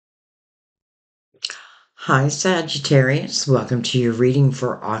Hi, Sagittarius. Welcome to your reading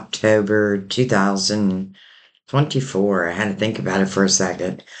for October 2024. I had to think about it for a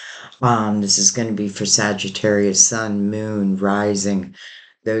second. This is going to be for Sagittarius, Sun, Moon, Rising,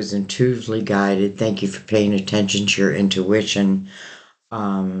 those intuitively guided. Thank you for paying attention to your intuition.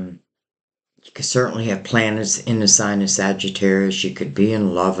 You could certainly have planets in the sign of Sagittarius. You could be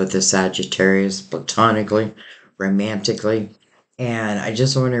in love with the Sagittarius platonically, romantically. And I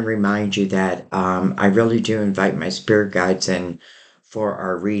just want to remind you that I really do invite my spirit guides in for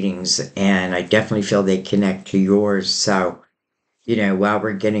our readings, and I definitely feel they connect to yours. So, while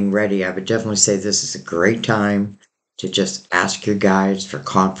we're getting ready, I would definitely say this is a great time to just ask your guides for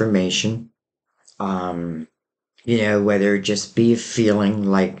confirmation. Um, whether it just be a feeling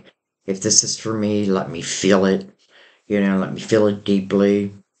like, if this is for me, let me feel it, let me feel it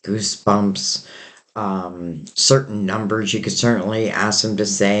deeply, goosebumps, certain numbers you could certainly ask them to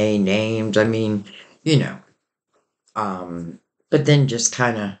say, names, I mean, you know, um, but then just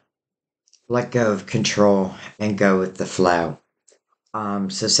kind of let go of control and go with the flow.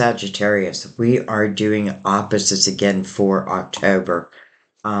 So Sagittarius, we are doing opposites again for October.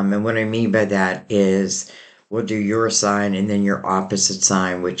 And what I mean by that is we'll do your sign and then your opposite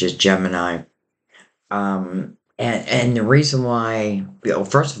sign, which is Gemini. And the reason why, well,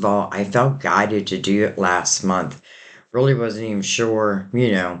 first of all, I felt guided to do it last month. Really wasn't even sure,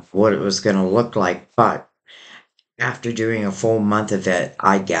 what it was going to look like. But after doing a full month of it,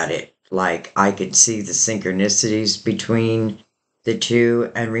 I get it. Like, I could see the synchronicities between the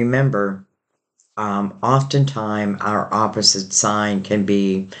two. And remember, oftentimes our opposite sign can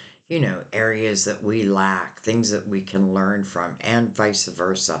be, areas that we lack, things that we can learn from, and vice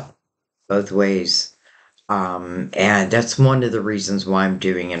versa, both ways. And that's one of the reasons why I'm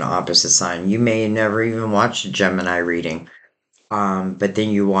doing an opposite sign. You may never even watch a Gemini reading, but then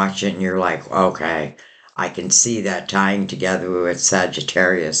you watch it and you're like, okay, I can see that tying together with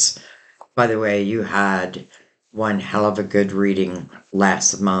Sagittarius. By the way, you had one hell of a good reading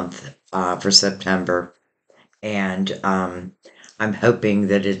last month for September, and I'm hoping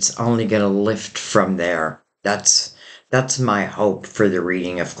that it's only going to lift from there. That's my hope for the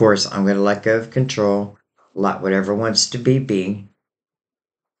reading. Of course, I'm going to let go of control, let whatever wants to be.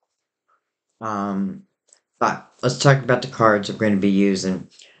 Um, but let's talk about the cards we're going to be using.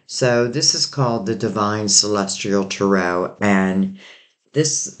 So this is called the Divine Celestial Tarot, and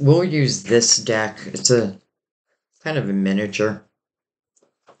this we'll use this deck. It's a kind of a miniature.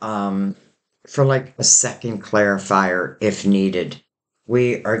 Um, for like a second clarifier if needed.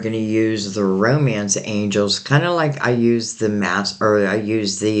 We are going to use the romance angels, kind of like I use the I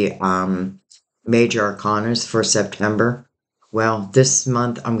use the major arcanas for September. Well, this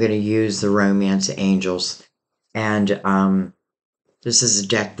month I'm going to use the romance angels, and this is a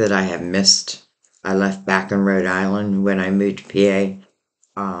deck that I have missed. I left back in Rhode Island when I moved to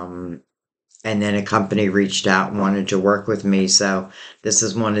PA. And then a company reached out and wanted to work with me. So this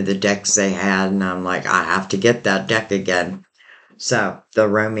is one of the decks they had, and I'm like, I have to get that deck again. So the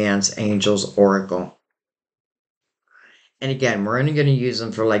Romance Angels Oracle. And again, we're only going to use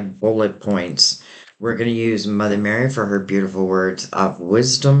them for like bullet points. We're going to use Mother Mary for her beautiful words of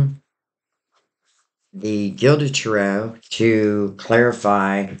wisdom, the Gilded Tarot to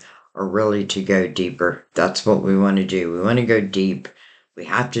clarify or really to go deeper. That's what we want to do. We want to go deep. We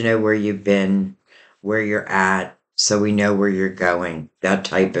have to know where you've been, where you're at, so we know where you're going.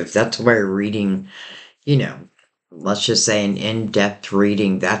 That's where reading, you know, let's just say an in-depth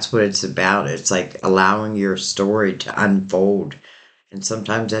reading, that's what it's about. It's like allowing your story to unfold. And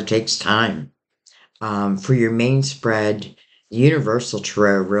sometimes that takes time. For your main spread, Universal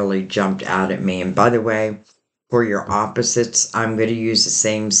Tarot really jumped out at me. And by the way, for your opposites, I'm going to use the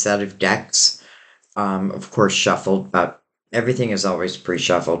same set of decks. Of course, shuffled, but everything is always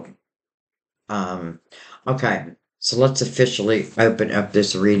pre-shuffled. Okay, so let's officially open up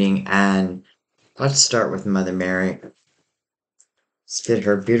this reading and let's start with Mother Mary. Let's get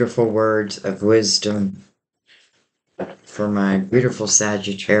her beautiful words of wisdom for my beautiful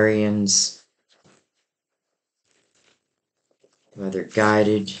Sagittarians, whether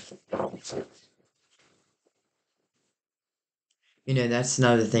guided. That's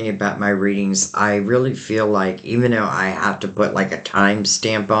another thing about my readings. I really feel like, even though I have to put like a time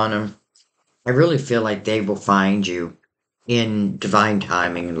stamp on them, I really feel like they will find you in divine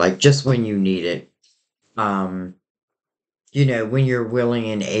timing, like just when you need it. Um, when you're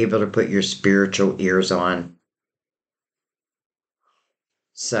willing and able to put your spiritual ears on.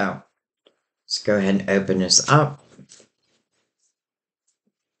 So let's go ahead and open this up.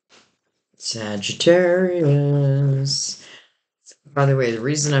 Sagittarius. By the way, the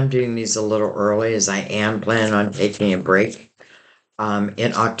reason I'm doing these a little early is I am planning on taking a break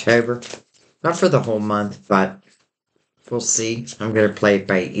in October. Not for the whole month, but we'll see. I'm going to play it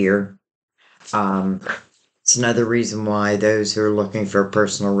by ear. Um, it's another reason why those who are looking for a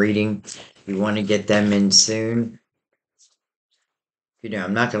personal reading, you want to get them in soon.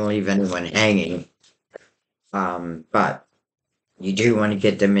 I'm not going to leave anyone hanging, but you do want to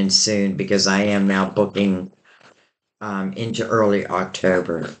get them in soon because I am now booking into early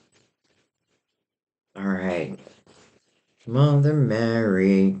October. All right. Mother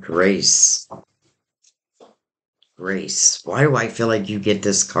Mary, Grace. Grace. Why do I feel like you get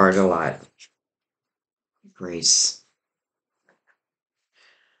this card a lot? Grace.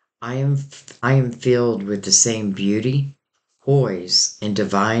 I am filled with the same beauty, poise, and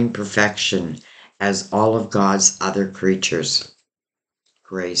divine perfection as all of God's other creatures.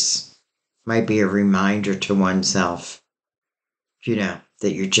 Grace might be a reminder to oneself,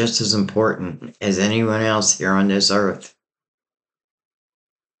 that you're just as important as anyone else here on this earth.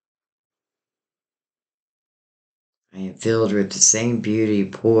 I am filled with the same beauty,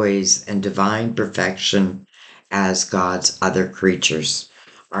 poise, and divine perfection as God's other creatures.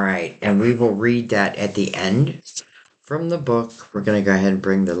 All right, and we will read that at the end from the book. We're going to go ahead and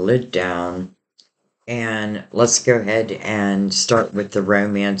bring the lid down. And let's go ahead and start with the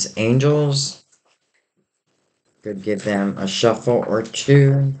romance angels. Could give them a shuffle or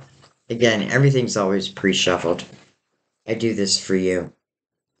two. Again, everything's always pre-shuffled. I do this for you.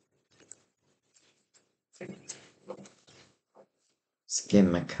 Let's give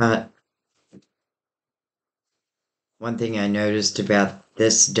them a cut. One thing I noticed about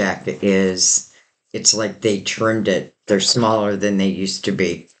this deck is it's like they trimmed it. They're smaller than they used to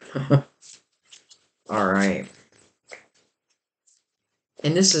be. All right.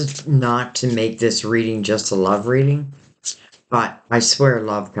 And this is not to make this reading just a love reading, but I swear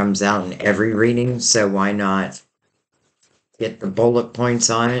love comes out in every reading, so why not get the bullet points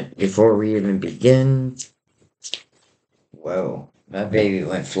on it before we even begin? Whoa, that baby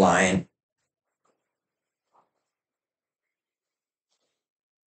went flying.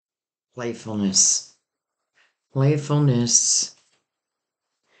 Playfulness. Playfulness.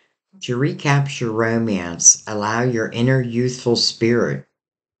 To recapture romance, allow your inner youthful spirit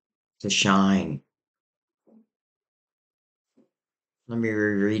to shine. Let me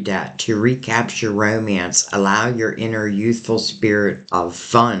reread that. To recapture romance, allow your inner youthful spirit of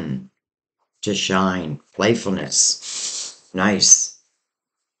fun to shine. Playfulness. Nice.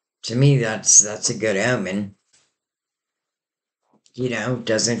 To me, that's a good omen.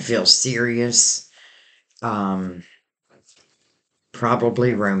 Doesn't feel serious. Um,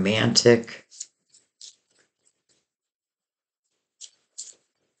 Probably romantic.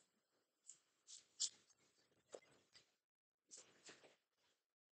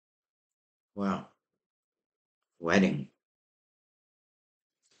 Well, wedding.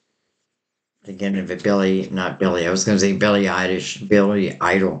 Thinking of a not Billy. I was going to say Billy Idol. Billy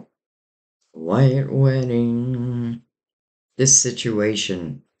Idol. White wedding. This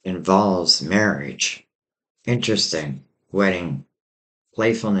situation involves marriage. Interesting. Wedding.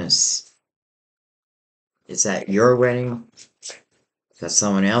 Playfulness. Is that your wedding? Is that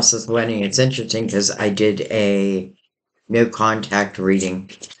someone else's wedding? It's interesting because I did a no contact reading,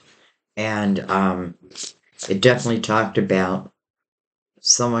 and it definitely talked about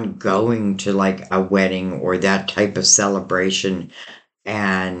someone going to like a wedding or that type of celebration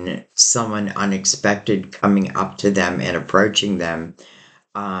and someone unexpected coming up to them and approaching them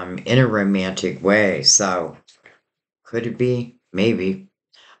in a romantic way. So could it be? Maybe.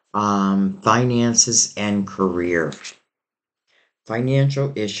 Finances and career.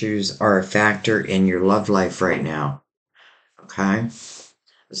 Financial issues are a factor in your love life right now. Okay.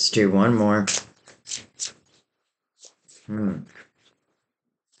 Let's do one more.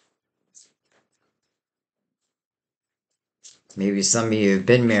 Maybe some of you have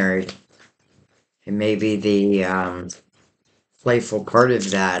been married, and maybe the playful part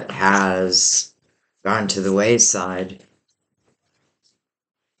of that has gone to the wayside.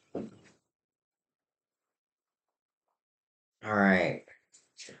 All right.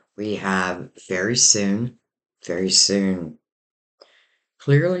 We have very soon, very soon.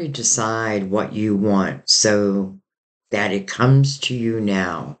 Clearly decide what you want so that it comes to you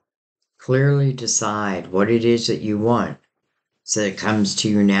now. Clearly decide what it is that you want so that it comes to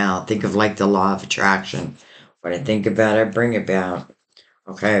you now. Think of like the law of attraction. What I think about, I bring about.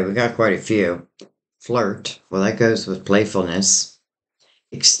 Okay, we got quite a few. Flirt. Well, that goes with playfulness.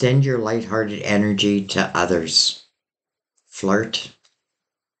 Extend your lighthearted energy to others. Flirt.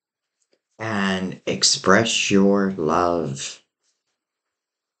 And express your love.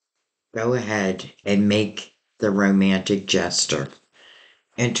 Go ahead and make the romantic gesture.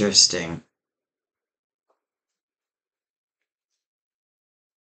 Interesting.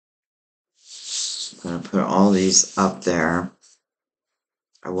 I'm gonna put all these up there.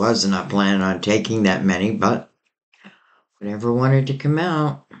 I was not planning on taking that many, but whatever wanted to come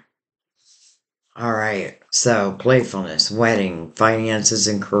out. All right. So, playfulness, wedding, finances,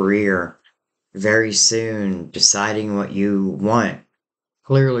 and career. Very soon, deciding what you want.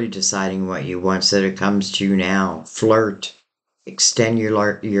 Clearly deciding what you want so that it comes to you now. Flirt. Extend your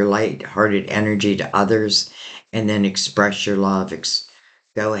light-hearted energy to others, and then express your love.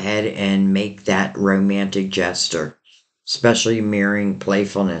 Go ahead and make that romantic gesture, especially mirroring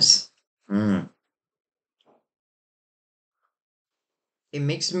playfulness. Mm. It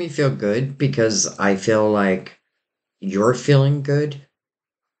makes me feel good because I feel like you're feeling good.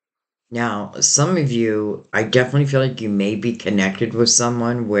 Now, some of you, I definitely feel like you may be connected with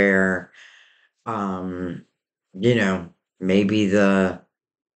someone where, um, you know, maybe the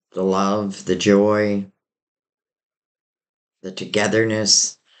love, the joy, the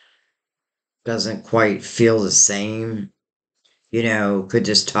togetherness doesn't quite feel the same. Could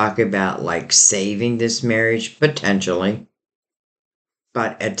just talk about like saving this marriage potentially.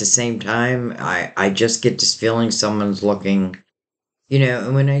 But at the same time, I just get this feeling someone's looking,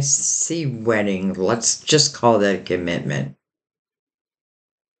 and when I see wedding, let's just call that a commitment.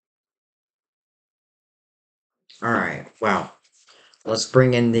 All right, well, let's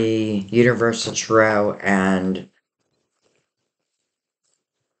bring in the Universal Tarot, and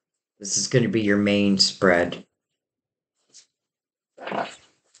this is going to be your main spread.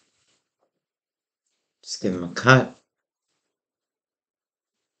 Just give them a cut,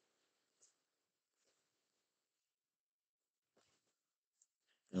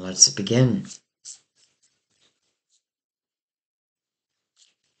 and let's begin.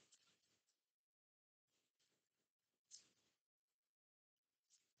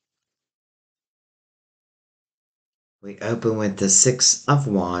 We open with the Six of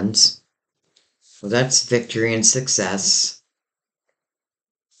Wands. Well, that's victory and success.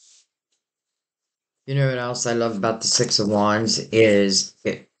 You know what else I love about the Six of Wands is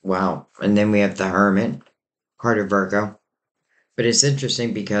wow. And then we have the Hermit, card of Virgo. But it's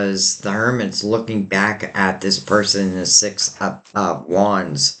interesting because the Hermit's looking back at this person in the Six of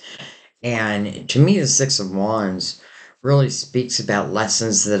Wands. And to me, the Six of Wands really speaks about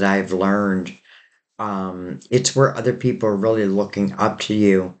lessons that I've learned. It's where other people are really looking up to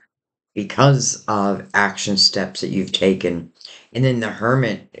you because of action steps that you've taken. And then the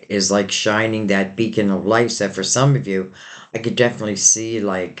hermit is like shining that beacon of light. So for some of you, I could definitely see,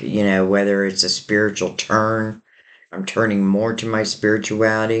 like, whether it's a spiritual turn, I'm turning more to my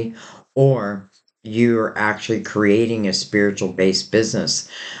spirituality, or you're actually creating a spiritual based business.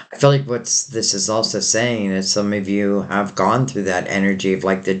 I feel like what's this is also saying that some of you have gone through that energy of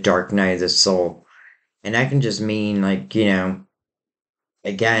like the dark night of the soul. And that can just mean like,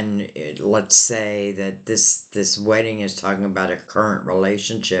 again, let's say that this wedding is talking about a current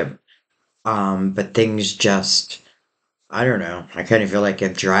relationship, but things just, I don't know, I kind of feel like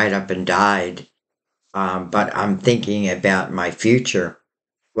have dried up and died. But I'm thinking about my future.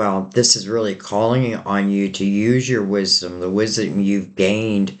 Well, this is really calling on you to use your wisdom, the wisdom you've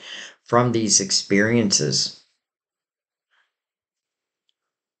gained from these experiences.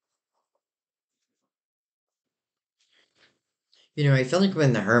 I feel like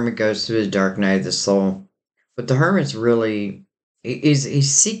when the hermit goes through the dark night of the soul, but the hermit's really is he's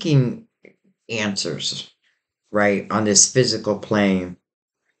seeking answers, right, on this physical plane.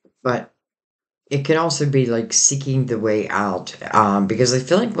 But it can also be like seeking the way out, because I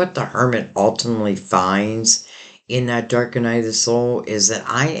feel like what the hermit ultimately finds in that dark night of the soul is that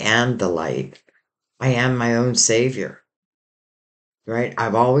I am the light. I am my own savior, right?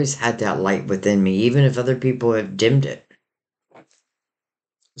 I've always had that light within me, even if other people have dimmed it.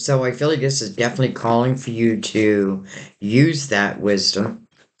 So I feel like this is definitely calling for you to use that wisdom.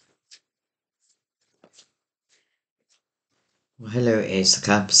 Well, hello, Ace of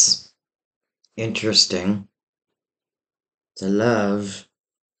Cups. Interesting. The love.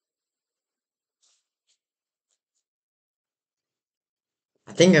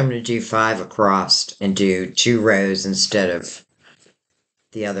 I think I'm going to do five across and do two rows instead of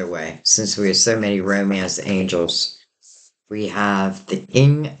the other way, since we have so many romance angels. We have the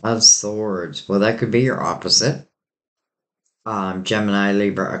King of Swords. Well, that could be your opposite. Gemini,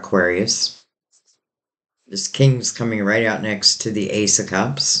 Libra, Aquarius. This King's coming right out next to the Ace of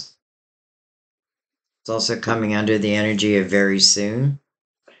Cups. It's also coming under the energy of very soon.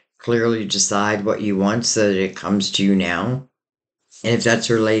 Clearly decide what you want so that it comes to you now. And if that's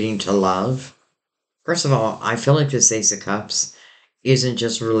relating to love, first of all, I feel like this Ace of Cups isn't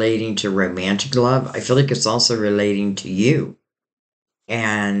just relating to romantic love. I feel like it's also relating to you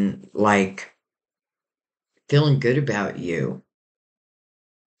and like feeling good about you,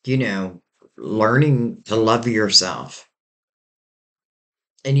 you know, learning to love yourself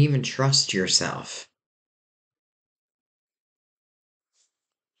and even trust yourself.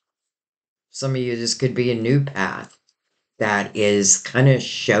 Some of you, this could be a new path that is kind of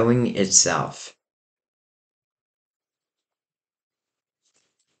showing itself.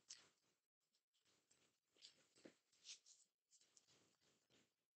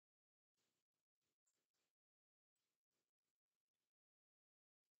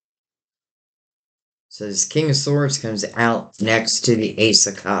 So this King of Swords comes out next to the Ace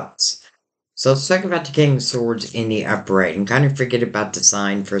of Cups. So let's talk about the King of Swords in the upright and kind of forget about the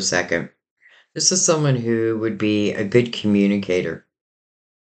sign for a second. This is someone who would be a good communicator.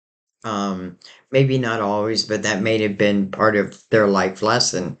 Maybe not always, but that may have been part of their life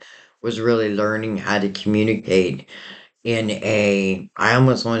lesson was really learning how to communicate in I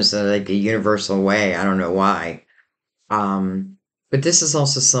almost want to say like a universal way. I don't know why. But this is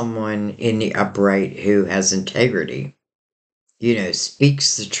also someone in the upright who has integrity,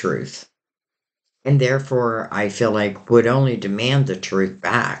 speaks the truth, and therefore I feel like would only demand the truth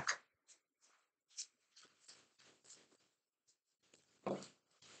back.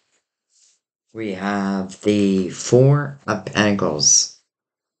 We have the Four of Pentacles,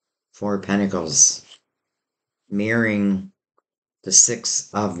 mirroring the Six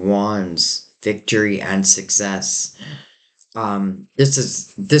of Wands, victory and success.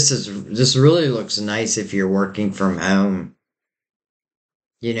 This really looks nice if you're working from home.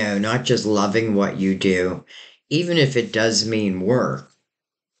 Not just loving what you do, even if it does mean work.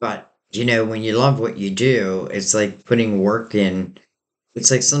 But when you love what you do, it's like putting work in. It's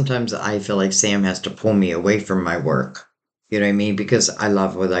like sometimes I feel like Sam has to pull me away from my work. You know what I mean? Because I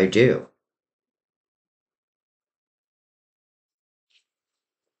love what I do.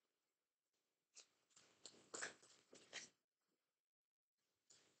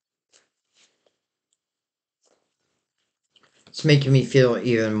 It's making me feel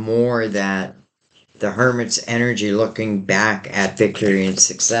even more that the Hermit's energy looking back at victory and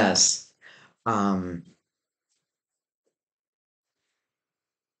success. Um,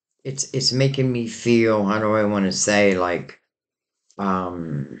 it's making me feel, how do I want to say,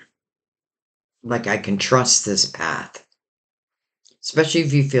 um, like I can trust this path, especially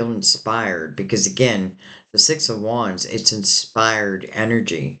if you feel inspired, because again, the Six of Wands, it's inspired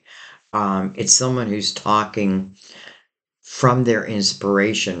energy. It's someone who's talking from their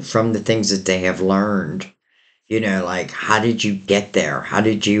inspiration, from the things that they have learned. Like, how did you get there? How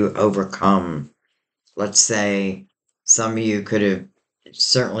did you overcome? Let's say some of you could have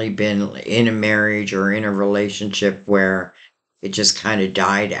certainly been in a marriage or in a relationship where it just kind of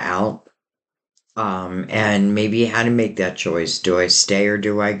died out. And maybe you had to make that choice. Do I stay or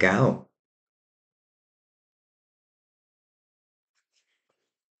do I go?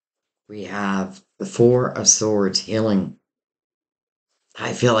 We have the Four of Swords, healing.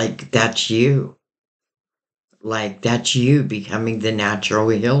 I feel like that's you. Like that's you becoming the natural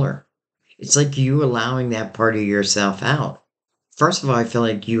healer. It's like you allowing that part of yourself out. First of all, I feel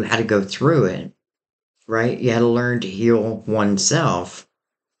like you had to go through it, right? You had to learn to heal oneself.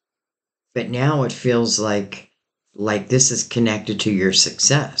 But now it feels like this is connected to your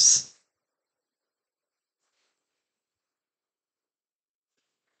success.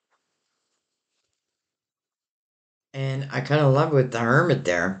 And I kind of love with the hermit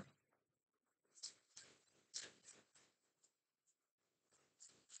there.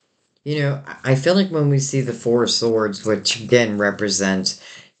 I feel like when we see the Four of Swords, which again represents,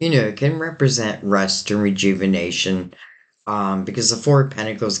 it can represent rest and rejuvenation. Because the Four of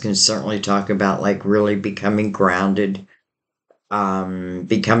Pentacles can certainly talk about like really becoming grounded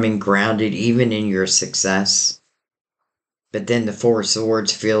even in your success. But then the Four of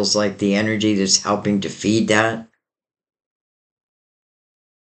Swords feels like the energy that's helping to feed that.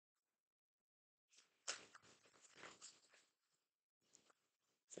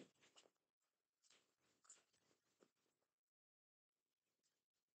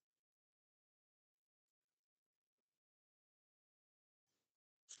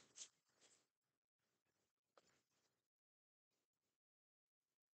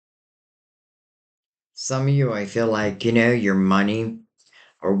 Some of you, I feel like, your money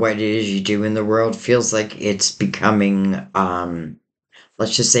or what it is you do in the world feels like it's becoming,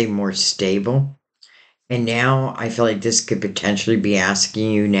 let's just say, more stable. And now I feel like this could potentially be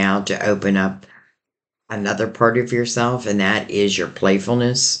asking you now to open up another part of yourself, and that is your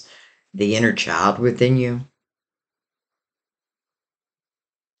playfulness, the inner child within you.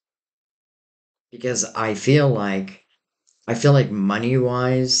 Because I feel like money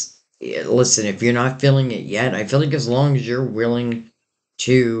wise, listen, if you're not feeling it yet, I feel like as long as you're willing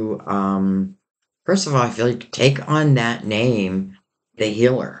to, first of all, I feel like take on that name, the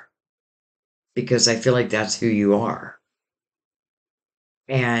healer, because I feel like that's who you are.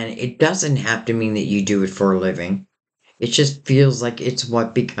 And it doesn't have to mean that you do it for a living. It just feels like it's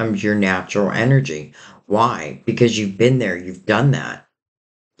what becomes your natural energy. Why? Because you've been there, you've done that,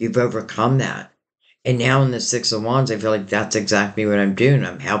 you've overcome that. And now in the Six of Wands, I feel like that's exactly what I'm doing.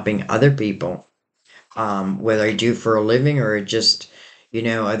 I'm helping other people, whether I do for a living or it just,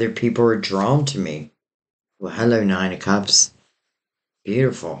 other people are drawn to me. Well, hello, Nine of Cups.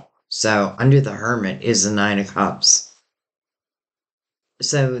 Beautiful. So under the Hermit is the Nine of Cups.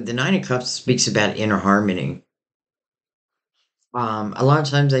 So the Nine of Cups speaks about inner harmony. A lot of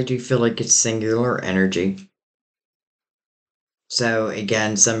times I do feel like it's singular energy. So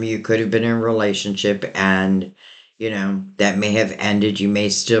again, some of you could have been in a relationship and, that may have ended. You may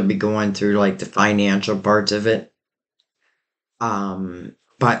still be going through like the financial parts of it.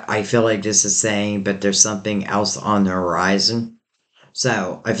 But I feel like this is saying, but there's something else on the horizon.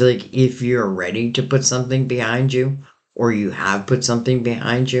 So I feel like if you're ready to put something behind you, or you have put something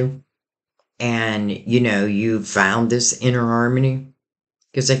behind you, and you found this inner harmony,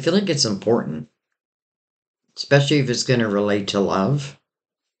 because I feel like it's important, especially if it's going to relate to love.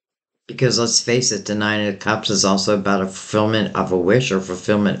 Because let's face it, the Nine of Cups is also about a fulfillment of a wish or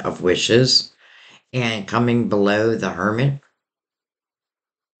fulfillment of wishes. And coming below the Hermit,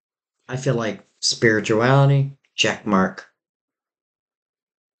 I feel like spirituality, check mark.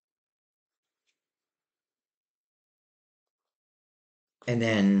 And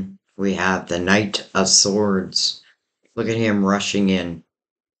then we have the Knight of Swords. Look at him rushing in.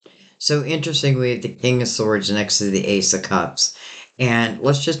 So interesting, we have the King of Swords next to the Ace of Cups. And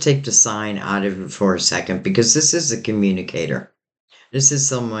let's just take the sign out of it for a second because this is a communicator. This is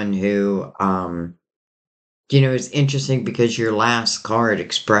someone who, it's interesting because your last card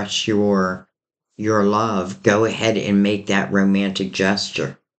expressed your love. Go ahead and make that romantic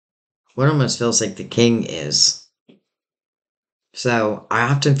gesture. What almost feels like the king is. So I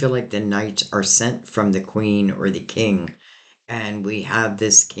often feel like the knights are sent from the queen or the king, and we have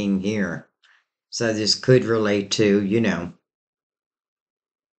this king here. So this could relate to,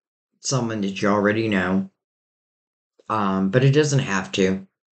 someone that you already know. But it doesn't have to.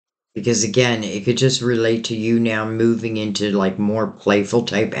 Because again, it could just relate to you now moving into like more playful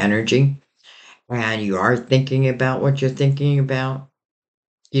type energy. And you are thinking about what you're thinking about.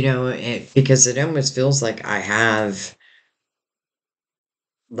 Because it almost feels like I'm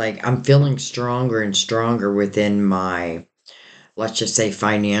feeling stronger and stronger within my, let's just say,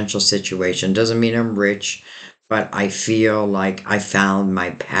 financial situation. Doesn't mean I'm rich, but I feel like I found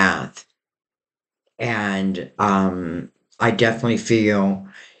my path. And I definitely feel,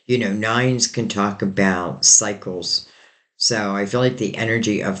 nines can talk about cycles. So I feel like the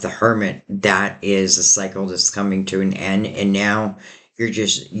energy of the hermit, that is a cycle that's coming to an end. And now you're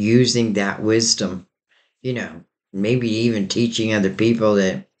just using that wisdom, you know, maybe even teaching other people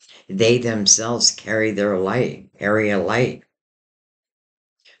that they themselves carry a light.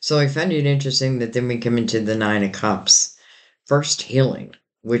 So I found it interesting that then we come into the Nine of Cups. First healing,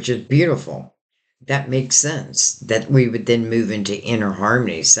 which is beautiful. That makes sense that we would then move into inner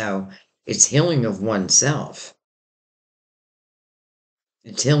harmony. So it's healing of oneself.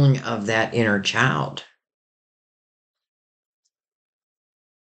 It's healing of that inner child.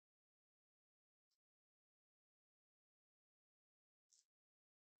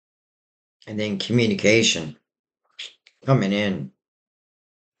 And then communication coming in.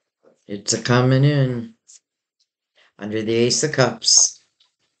 It's a coming in under the Ace of Cups,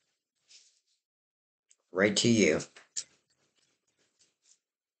 right to you.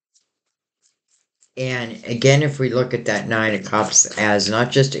 And again, if we look at that Nine of Cups as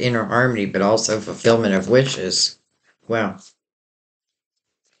not just inner harmony, but also fulfillment of wishes, well,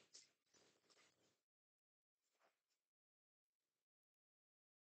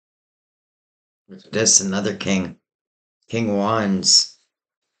 that's another king. King Wands.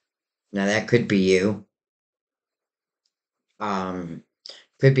 Now that could be you. Um,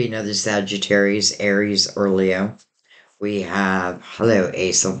 could be another Sagittarius, Aries, or Leo. We have, hello,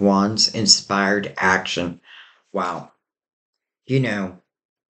 Ace of Wands, inspired action. Wow. You know,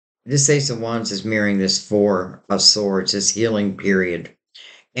 this Ace of Wands is mirroring this Four of Swords, this healing period.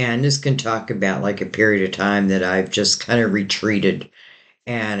 And this can talk about like a period of time that I've just kind of retreated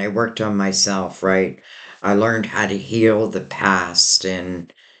and I worked on myself, right? I learned how to heal the past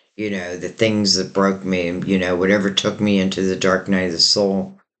and, the things that broke me, and, whatever took me into the dark night of the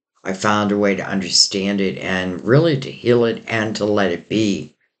soul. I found a way to understand it and really to heal it and to let it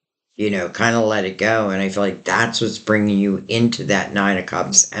be, kind of let it go. And I feel like that's what's bringing you into that Nine of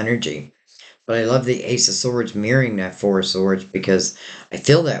Cups energy. But I love the Ace of Swords mirroring that Four of Swords because I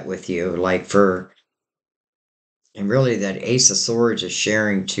feel that with you. And really that Ace of Swords is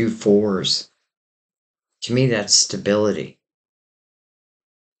sharing two fours. To me, that's stability.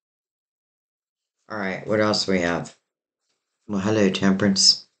 All right, what else we have? Well, hello,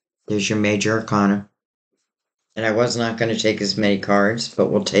 Temperance. There's your major arcana. And I was not going to take as many cards, but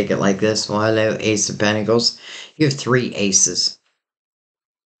we'll take it like this. Well, hello, Ace of Pentacles. You have three aces.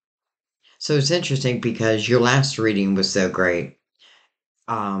 So it's interesting because your last reading was so great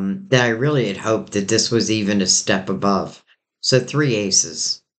that I really had hoped that this was even a step above. So three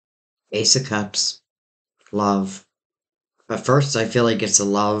aces. Ace of Cups, love. But first, I feel like it's a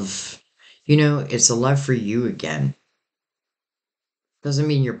love, it's a love for you again. Doesn't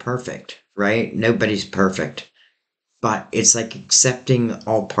mean you're perfect, right? Nobody's perfect. But it's like accepting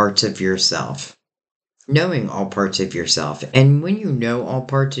all parts of yourself, knowing all parts of yourself. And when you know all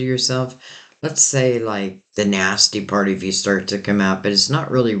parts of yourself, let's say like the nasty part of you starts to come out, but it's not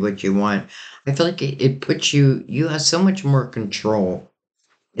really what you want. I feel like it puts you have so much more control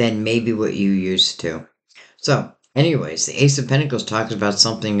than maybe what you used to. So, anyways, the Ace of Pentacles talks about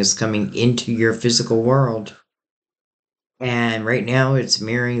something that's coming into your physical world. And right now it's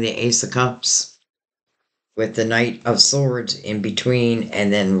mirroring the Ace of Cups with the Knight of Swords in between.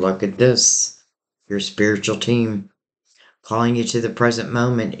 And then look at this, your spiritual team calling you to the present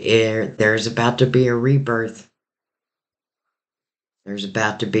moment. There's about to be a rebirth. There's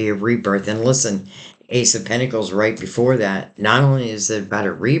about to be a rebirth. And listen, Ace of Pentacles right before that, not only is it about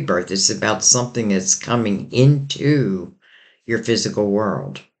a rebirth, it's about something that's coming into your physical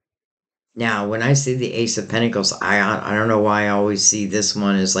world. Now, when I see the Ace of Pentacles, I don't know why I always see this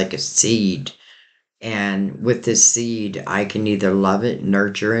one as like a seed. And with this seed, I can either love it,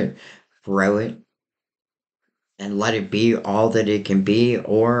 nurture it, grow it, and let it be all that it can be,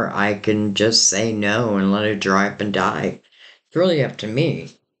 or I can just say no and let it dry up and die. It's really up to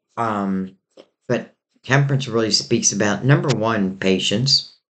me. But temperance really speaks about number one,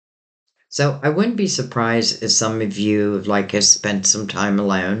 patience. So I wouldn't be surprised if some of you like have spent some time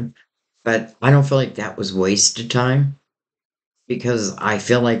alone, but I don't feel like that was wasted time because I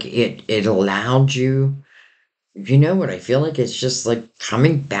feel like it allowed you. You know what I feel like? It's just like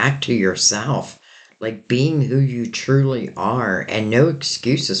coming back to yourself, like being who you truly are and no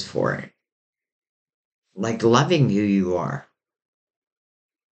excuses for it. Like loving who you are.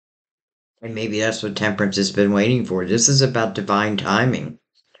 And maybe that's what temperance has been waiting for. This is about divine timing,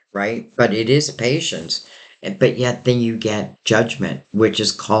 right? But it is patience. But yet then you get judgment, which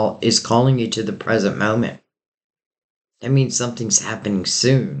is calling you to the present moment. That means something's happening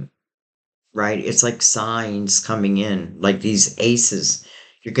soon, right? It's like signs coming in, like these aces.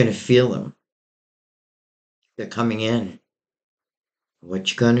 You're going to feel them. They're coming in.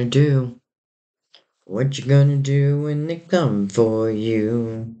 What you gonna do? What you gonna do when they come for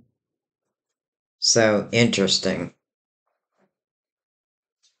you? So interesting.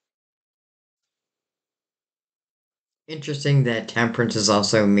 Interesting that temperance is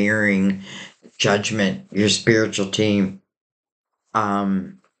also mirroring judgment, your spiritual team.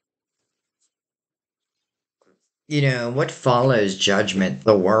 Um, what follows judgment?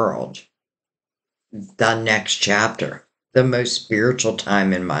 The world, the next chapter, the most spiritual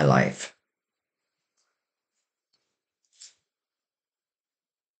time in my life.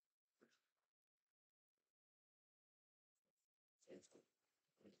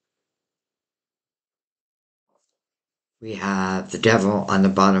 We have the devil on the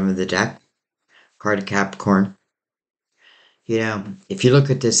bottom of the deck, card of Capricorn. If you look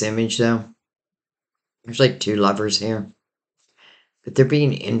at this image though, there's like two lovers here, but they're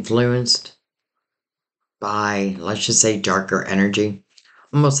being influenced by, let's just say, darker energy.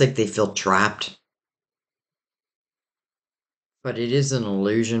 Almost like they feel trapped. But it is an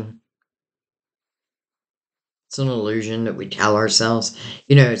illusion. It's an illusion that we tell ourselves.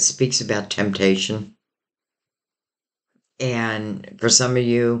 It speaks about temptation. And for some of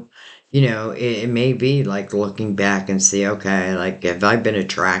you, it may be like looking back and see, okay, like have I been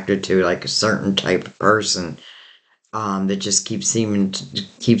attracted to like a certain type of person that just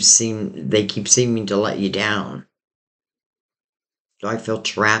they keep seeming to let you down. Do I feel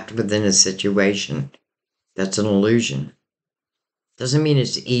trapped within a situation? That's an illusion. Doesn't mean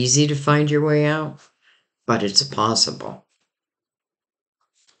it's easy to find your way out, but it's possible.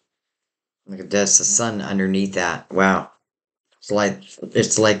 Look at this, the sun underneath that. Wow.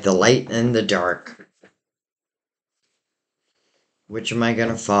 It's like the light and the dark. Which am I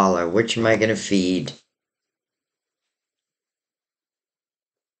gonna follow? Which am I gonna feed?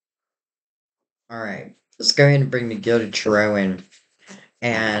 Alright. Let's go ahead and bring the Gilded Tarot in.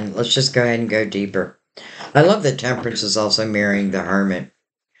 And let's just go ahead and go deeper. I love that Temperance is also mirroring the Hermit.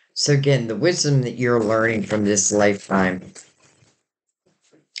 So again, the wisdom that you're learning from this lifetime.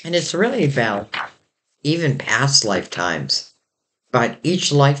 And it's really about even past lifetimes. But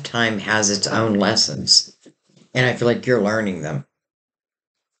each lifetime has its own lessons. And I feel like you're learning them.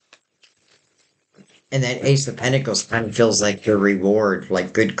 And that Ace of Pentacles kind of feels like your reward,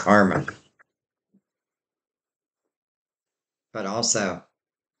 like good karma. But also,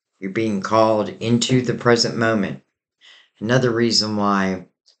 you're being called into the present moment. Another reason why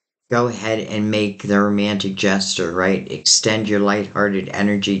go ahead and make the romantic gesture, right? Extend your lighthearted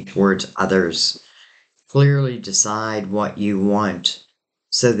energy towards others. Clearly decide what you want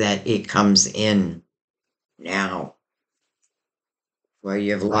so that it comes in now. Well,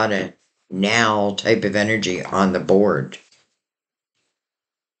 you have a lot of now type of energy on the board.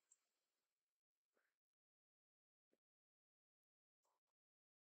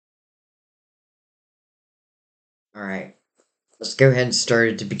 All right, let's go ahead and start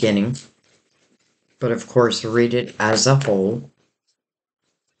at the beginning. But of course, read it as a whole.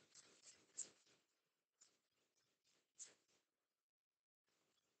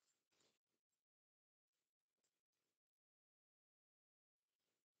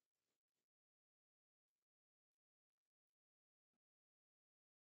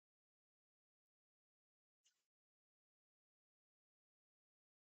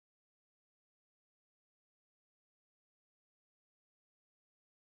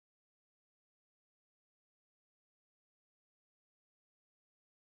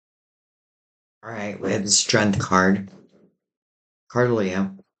 All right, we have the Strength card.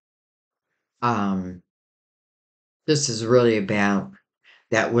 Carlio. Um, this is really about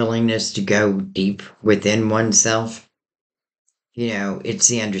that willingness to go deep within oneself. It's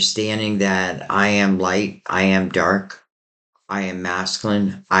the understanding that I am light, I am dark, I am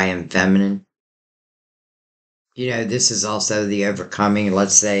masculine, I am feminine. This is also the overcoming,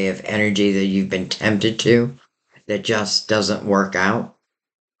 let's say, of energy that you've been tempted to that just doesn't work out.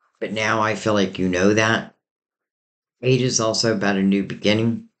 But now I feel like you know that. Eight is also about a new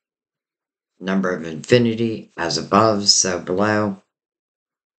beginning, number of infinity, as above, so below.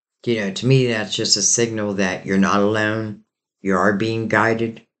 To me, that's just a signal that you're not alone. You are being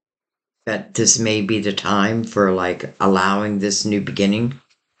guided. That this may be the time for like allowing this new beginning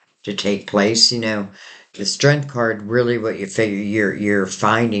to take place. The strength card really what you figure you're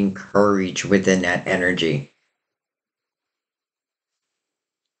finding courage within that energy.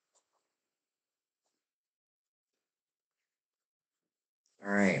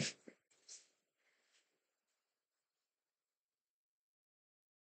 All right.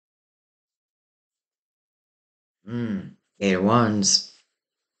 Eight of Wands.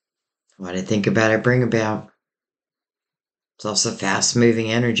 What I think about, I bring about. It's also fast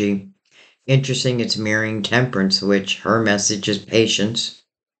moving energy. Interesting, it's mirroring Temperance, which her message is patience.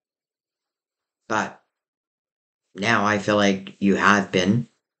 But now I feel like you have been.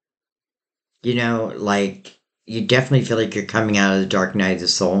 Like you definitely feel like you're coming out of the dark night of the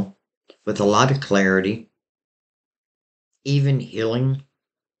soul with a lot of clarity, even healing.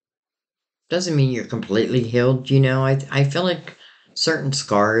 Doesn't mean you're completely healed. I feel like certain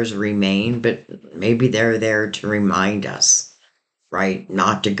scars remain, but maybe they're there to remind us, right?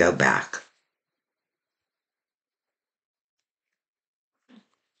 Not to go back.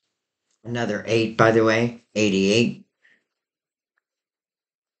 Another eight, by the way, 88.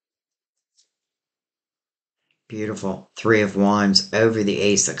 Beautiful. Three of Wands over the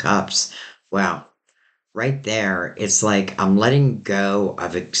Ace of Cups. Wow. Right there, it's like I'm letting go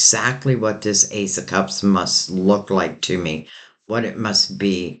of exactly what this Ace of Cups must look like to me, what it must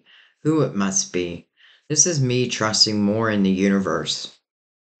be, who it must be. This is me trusting more in the universe.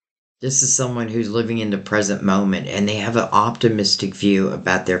 This is someone who's living in the present moment and they have an optimistic view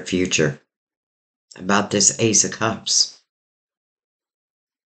about their future, about this Ace of Cups.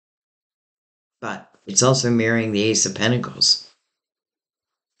 But it's also mirroring the Ace of Pentacles.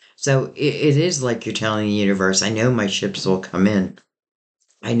 So it is like you're telling the universe, I know my ships will come in.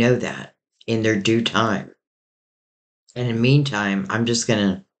 I know that in their due time. And in the meantime, I'm just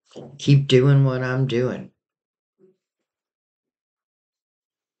going to keep doing what I'm doing.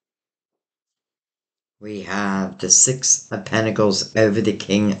 We have the Six of Pentacles over the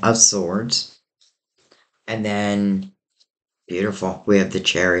King of Swords. And then, beautiful, we have the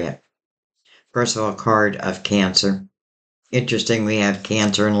Chariot. First of all, card of Cancer. Interesting, we have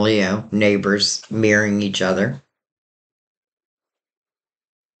Cancer and Leo, neighbors mirroring each other.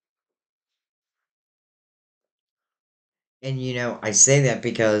 And I say that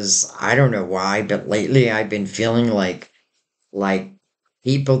because I don't know why, but lately I've been feeling like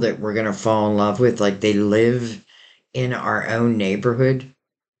people that we're gonna fall in love with, like they live in our own neighborhood,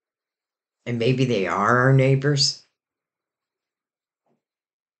 and maybe they are our neighbors.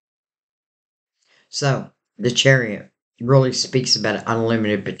 So the Chariot really speaks about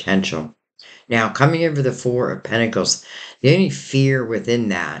unlimited potential. Now, coming over the Four of Pentacles, the only fear within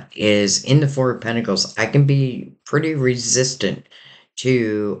that is in the Four of Pentacles, I can be pretty resistant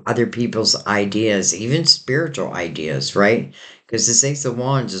to other people's ideas, even spiritual ideas, right? Because the Ace of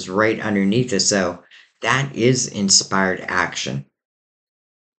Wands is right underneath us. So that is inspired action.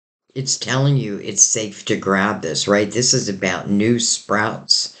 It's telling you it's safe to grab this, right? This is about new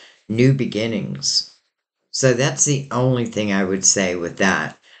sprouts, new beginnings. So that's the only thing I would say with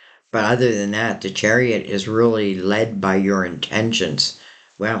that. But other than that, the Chariot is really led by your intentions.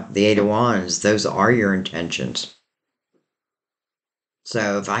 Well, the Eight of Wands, those are your intentions.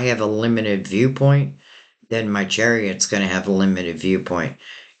 So if I have a limited viewpoint, then my Chariot's going to have a limited viewpoint.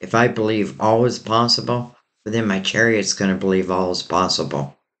 If I believe all is possible, then my Chariot's going to believe all is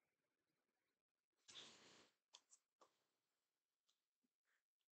possible.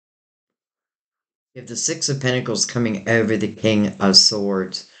 If the Six of Pentacles coming over the King of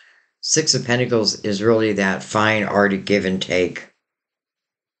Swords, Six of Pentacles is really that fine art of give and take.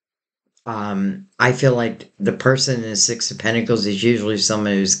 I feel like the person in the Six of Pentacles is usually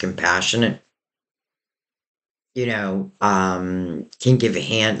someone who's compassionate, can give a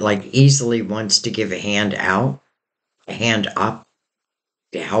hand, like easily wants to give a hand out, a hand up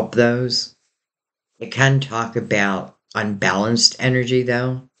to help those. It can talk about unbalanced energy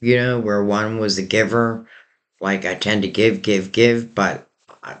though, where one was a giver, like I tend to give, but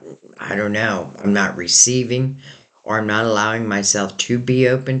I, I don't know, I'm not receiving, or I'm not allowing myself to be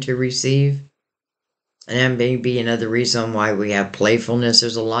open to receive. And that may be another reason why we have playfulness.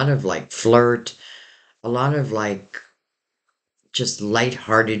 There's a lot of like flirt, a lot of like just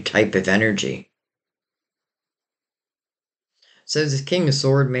light-hearted type of energy. So the King of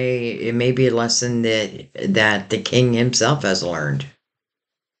Sword may be a lesson that the king himself has learned.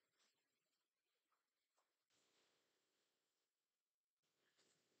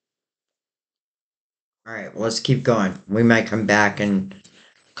 All right, well, let's keep going. We might come back and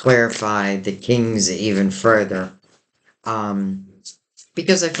clarify the kings even further. Um,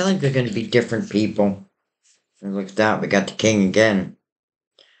 because I feel like they're going to be different people. And look at that, we got the king again.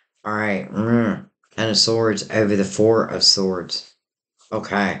 All right, Ten of Swords over the Four of Swords.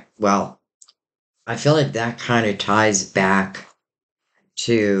 Okay, well, I feel like that kind of ties back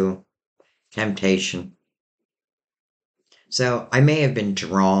to temptation. So I may have been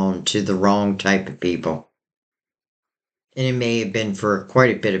drawn to the wrong type of people. And it may have been for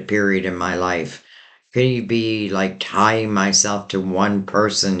quite a bit of period in my life. Could you be like tying myself to one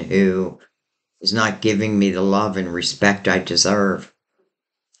person who is not giving me the love and respect I deserve?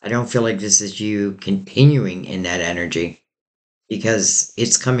 I don't feel like this is you continuing in that energy because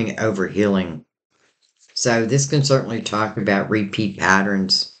it's coming over healing. So this can certainly talk about repeat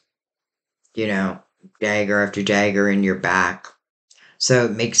patterns, you know, dagger after dagger in your back. So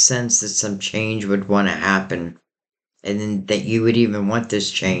it makes sense that some change would want to happen and then that you would even want this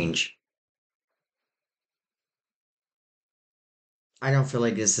change. I don't feel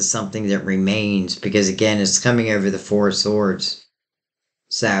like this is something that remains because again, it's coming over the Four of Swords.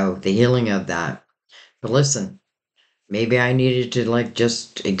 So the healing of that. But listen, maybe I needed to like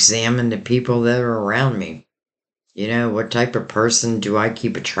just examine the people that are around me. What type of person do I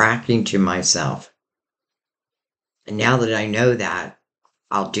keep attracting to myself? And now that I know that,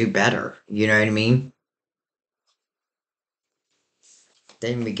 I'll do better. You know what I mean?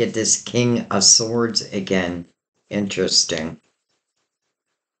 Then we get this King of Swords again. Interesting.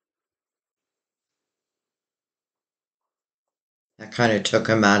 That kind of took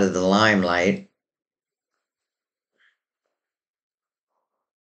him out of the limelight.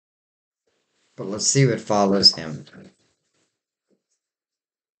 But let's see what follows him.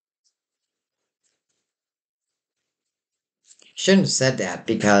 Shouldn't have said that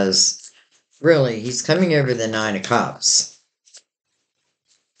because really, he's coming over the Nine of Cups.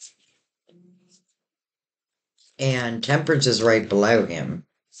 And Temperance is right below him.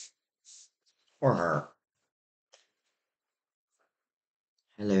 Or her.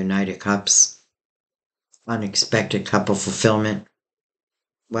 Hello, Knight of Cups. Unexpected couple fulfillment.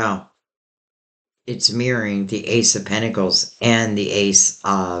 Well, it's mirroring the Ace of Pentacles and the Ace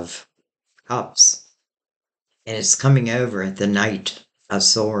of Cups. And it's coming over at the Knight of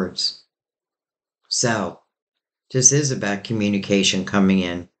Swords. So, this is about communication coming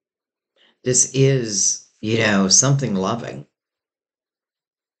in. This is, something loving.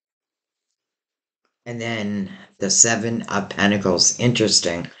 And then the Seven of Pentacles.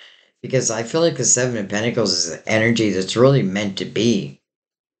 Interesting. Because I feel like the Seven of Pentacles is the energy that's really meant to be.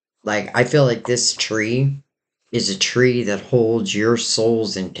 Like, I feel like this tree is a tree that holds your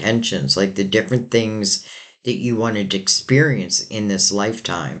soul's intentions, like the different things that you wanted to experience in this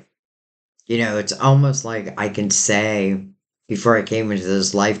lifetime. It's almost like I can say before I came into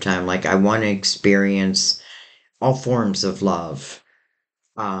this lifetime, like I want to experience all forms of love.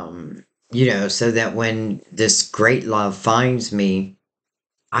 So that when this great love finds me,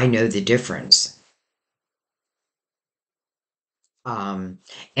 I know the difference. And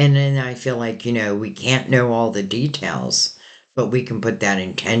then I feel like, we can't know all the details, but we can put that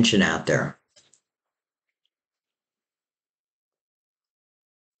intention out there.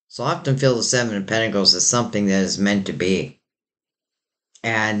 So I often feel the Seven of Pentacles is something that is meant to be.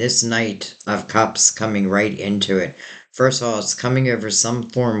 And this Knight of Cups coming right into it. First of all, it's coming over some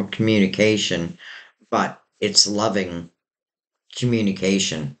form of communication, but it's loving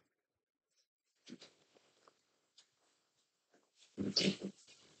communication.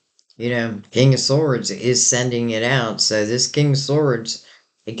 King of Swords is sending it out. So this King of Swords,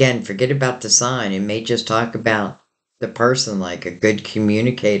 again, forget about the sign. It may just talk about the person, like a good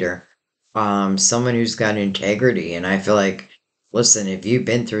communicator, someone who's got integrity. And I feel like, listen, if you've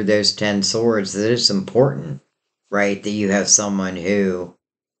been through those 10 swords, that is important, right? That you have someone who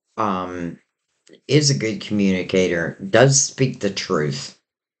um, is a good communicator, does speak the truth.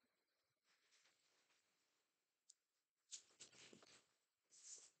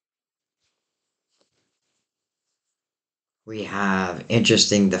 We have,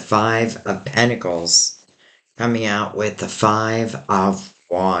 interesting, the Five of Pentacles coming out with the Five of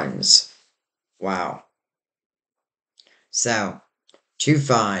Wands. Wow. So, two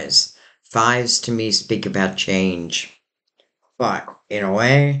fives. Fives to me speak about change. But in a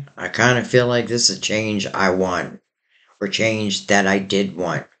way, I kind of feel like this is a change I want, or change that I did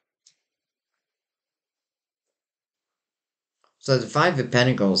want. So the Five of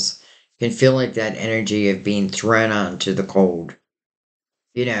Pentacles can feel like that energy of being thrown out into the cold.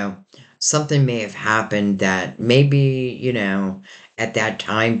 Something may have happened that maybe, at that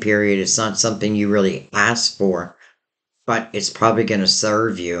time period, it's not something you really asked for, but it's probably going to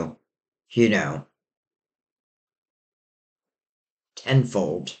serve you, you know,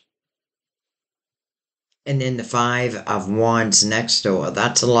 tenfold. And then the Five of Wands next to it,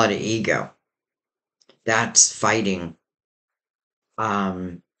 that's a lot of ego. That's fighting.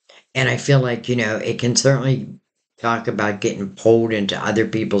 Um, and I feel like, it can certainly talk about getting pulled into other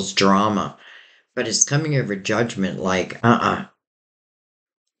people's drama, but it's coming over judgment like, don't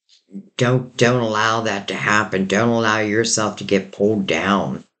allow that to happen. Don't allow yourself to get pulled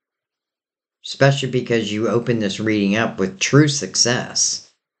down. Especially because you open this reading up with true success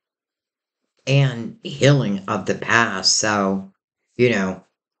and healing of the past. So,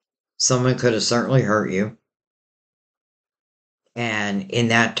 someone could have certainly hurt you. And in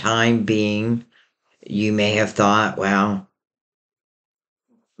that time being, you may have thought, well,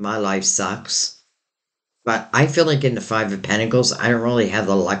 my life sucks. But I feel like in the Five of Pentacles, I don't really have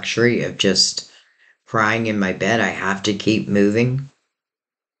the luxury of just crying in my bed. I have to keep moving.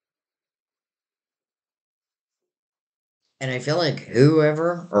 And I feel like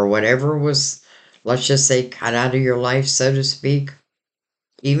whoever or whatever was, let's just say, cut out of your life, so to speak,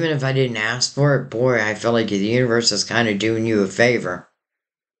 even if I didn't ask for it, boy, I feel like the universe is kind of doing you a favor.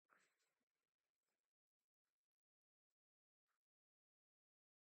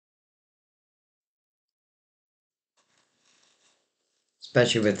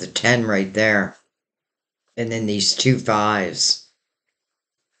 Especially with the 10 right there. And then these two fives.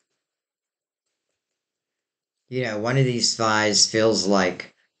 One of these fives feels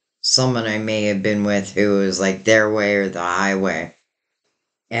like someone I may have been with who was like their way or the highway.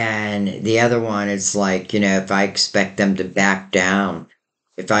 And the other one, it's like, if I expect them to back down,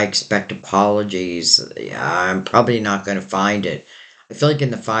 if I expect apologies, I'm probably not going to find it. I feel like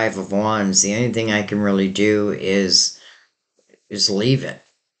in the Five of Wands, the only thing I can really do is leave it.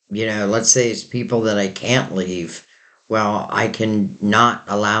 Let's say it's people that I can't leave. Well, I can not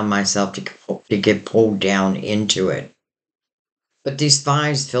allow myself to get pulled down into it. But these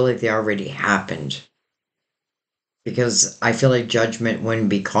fives feel like they already happened. Because I feel like judgment wouldn't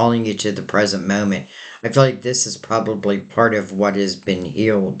be calling you to the present moment. I feel like this is probably part of what has been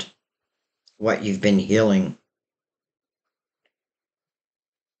healed, what you've been healing.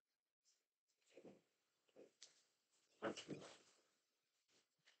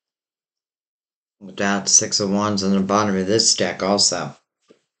 With that, Six of Wands on the bottom of this deck also.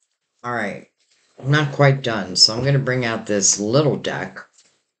 All right, I'm not quite done, so I'm going to bring out this little deck.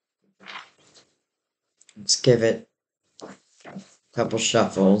 Let's give it a couple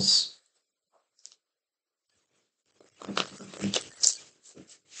shuffles. Let's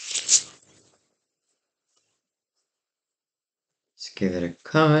give it a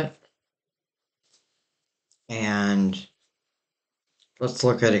cut. And let's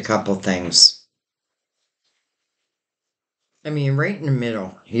look at a couple things. I mean, right in the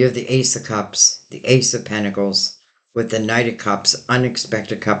middle, you have the Ace of Cups, the Ace of Pentacles, with the Knight of Cups,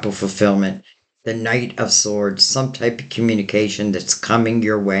 unexpected couple fulfillment, the Knight of Swords, some type of communication that's coming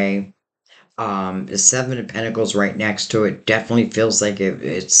your way. The Seven of Pentacles right next to it definitely feels like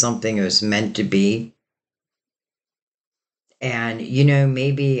it's something that was meant to be. And,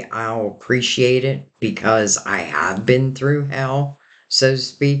 maybe I'll appreciate it because I have been through hell, so to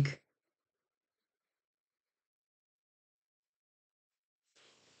speak.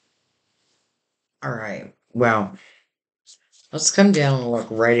 All right. Well, let's come down and look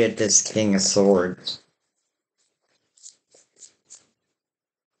right at this King of Swords.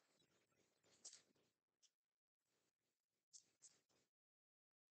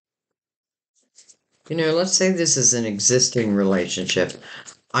 Let's say this is an existing relationship.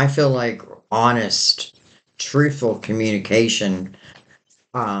 I feel like honest, truthful communication,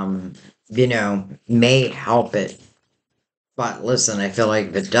 um, may help it. But listen, I feel like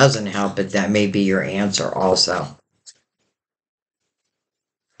if it doesn't help it, that may be your answer also.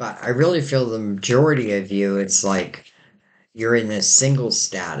 But I really feel the majority of you, it's like you're in this single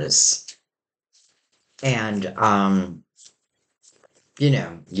status. And,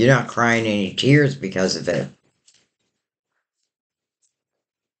 you're not crying any tears because of it.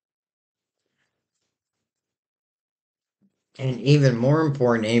 And even more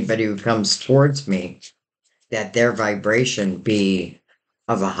important, anybody who comes towards me, that their vibration be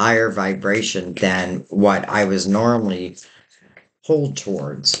of a higher vibration than what I was normally pulled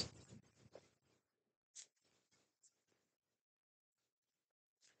towards.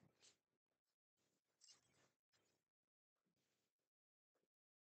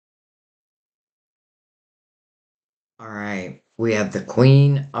 All right, we have the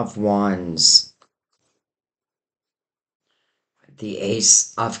Queen of Wands, the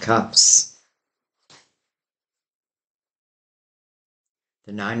Ace of Cups,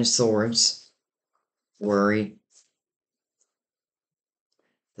 the Nine of Swords, worry,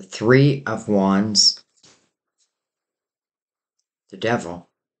 the Three of Wands, the Devil,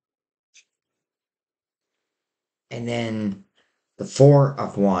 and then the Four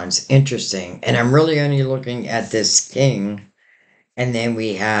of Wands. Interesting. And I'm really only looking at this King, and then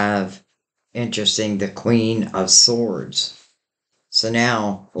we have, interesting, the Queen of Swords. So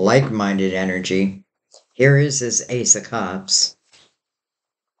now, like-minded energy. Here is his Ace of Cups.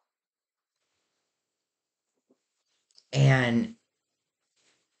 And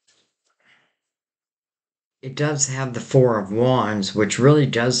it does have the Four of Wands, which really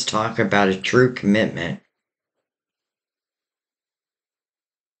does talk about a true commitment.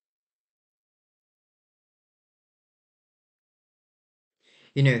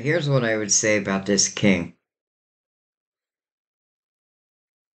 Here's what I would say about this king.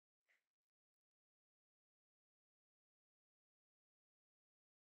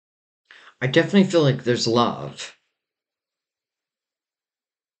 I definitely feel like there's love.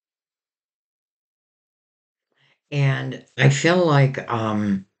 And I feel like,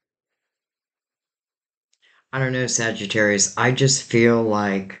 I don't know, Sagittarius, I just feel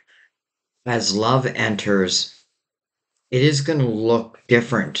like as love enters, it is going to look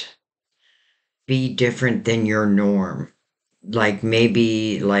different, be different than your norm. Like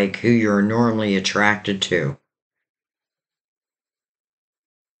maybe like who you're normally attracted to.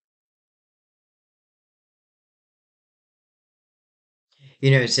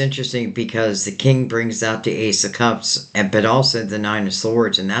 It's interesting because the king brings out the ace of cups, but also the nine of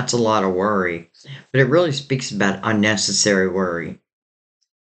swords, and that's a lot of worry. But it really speaks about unnecessary worry.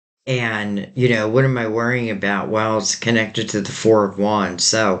 And, what am I worrying about? Well, it's connected to the Four of Wands.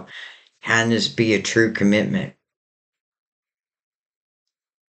 So, can this be a true commitment?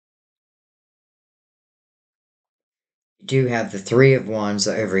 You do have the Three of Wands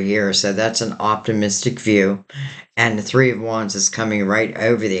over here, so that's an optimistic view. And the Three of Wands is coming right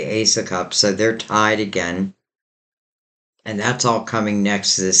over the Ace of Cups, so they're tied again. And that's all coming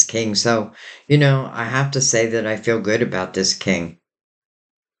next to this king. So, I have to say that I feel good about this king.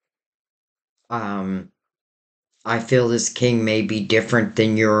 Um, I feel this king may be different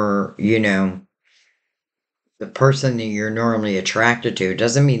than your, the person that you're normally attracted to. It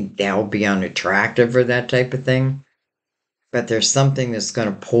doesn't mean they'll be unattractive or that type of thing, but there's something that's going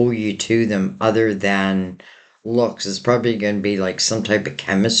to pull you to them other than looks. It's probably going to be like some type of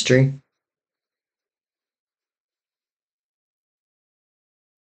chemistry.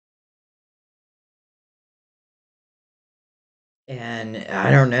 And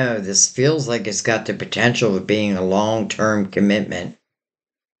I don't know, this feels like it's got the potential of being a long term commitment.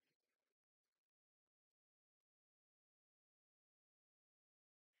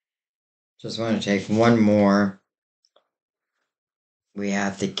 Just want to take one more. We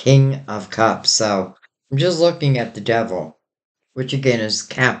have the King of Cups. So I'm just looking at the devil, which again is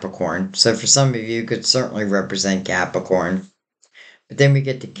Capricorn. So for some of you, could certainly represent Capricorn. But then we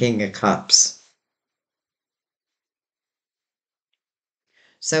get the King of Cups.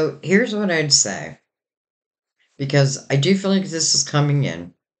 So here's what I'd say, because I do feel like this is coming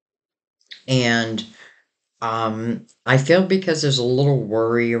in. And I feel because there's a little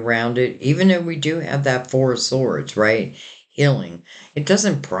worry around it, even though we do have that Four of Swords, right? Healing. It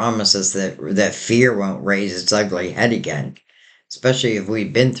doesn't promise us that fear won't raise its ugly head again, especially if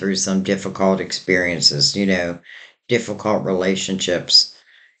we've been through some difficult experiences, difficult relationships.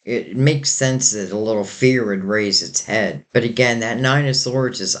 It makes sense that a little fear would raise its head. But again, that Nine of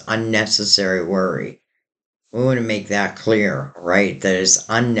Swords is unnecessary worry. We want to make that clear, right? That is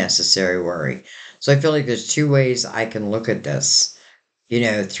unnecessary worry. So I feel like there's two ways I can look at this.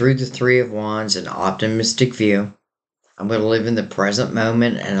 Through the Three of Wands, an optimistic view. I'm going to live in the present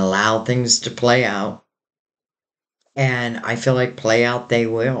moment and allow things to play out. And I feel like play out they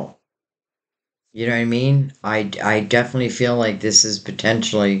will. You know what I mean? I definitely feel like this is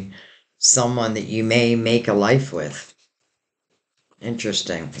potentially someone that you may make a life with.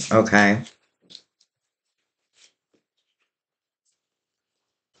 Interesting. Okay.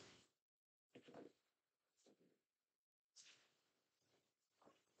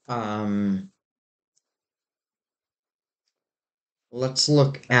 Um, let's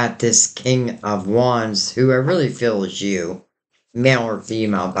look at this King of Wands, who I really feel is you, male or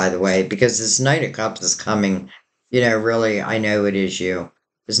female, by the way, because this Knight of Cups is coming, really, I know it is you.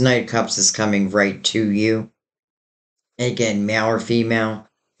 This Knight of Cups is coming right to you. Again, male or female.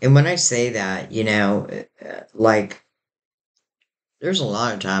 And when I say that, like, there's a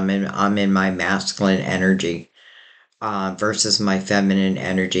lot of time I'm in my masculine energy versus my feminine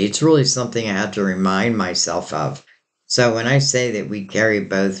energy. It's really something I have to remind myself of. So when I say that we carry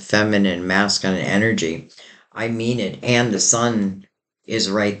both feminine and masculine energy, I mean it. And the sun is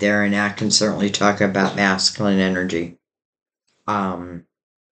right there, and that can certainly talk about masculine energy. Um,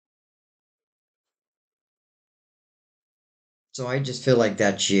 so I just feel like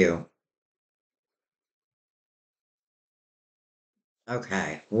that's you.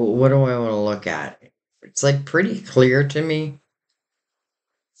 Okay, well, what do I want to look at? It's like pretty clear to me.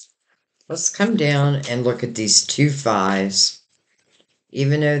 Let's come down and look at these two fives.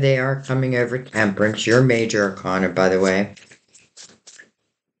 Even though they are coming over temperance, your major arcana, by the way.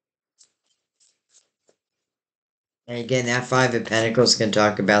 And again, that Five of Pentacles can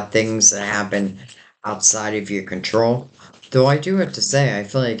talk about things that happen outside of your control. Though I do have to say, I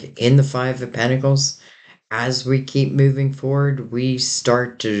feel like in the Five of Pentacles, as we keep moving forward, we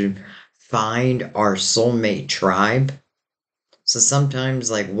start to find our soulmate tribe. So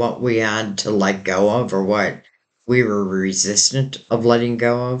sometimes, like what we had to let go of or what we were resistant of letting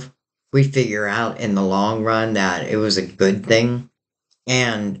go of, we figure out in the long run that it was a good thing.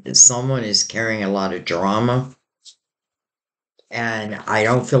 And someone is carrying a lot of drama, and I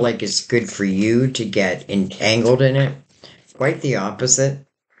don't feel like it's good for you to get entangled in it. Quite the opposite.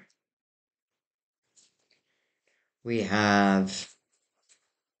 We have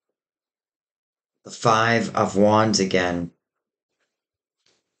the Five of Wands again.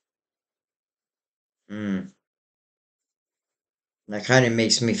 Hmm. That kind of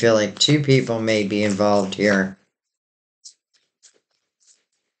makes me feel like two people may be involved here.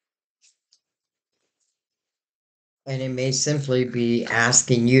 And it may simply be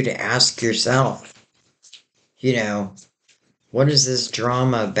asking you to ask yourself, you know, what is this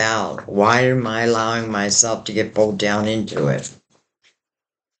drama about? Why am I allowing myself to get pulled down into it?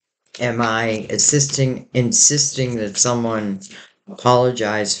 Am I insisting that someone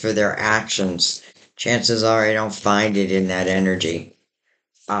apologize for their actions? Chances are I don't find it in that energy.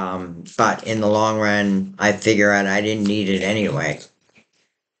 But in the long run, I figure out I didn't need it anyway.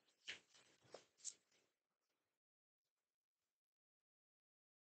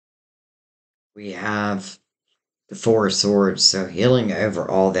 We have the Four of Swords, so healing over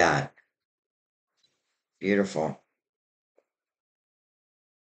all that. Beautiful.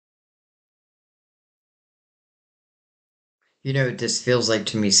 You know what this feels like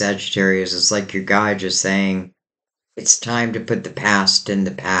to me, Sagittarius? It's like your guide just saying, it's time to put the past in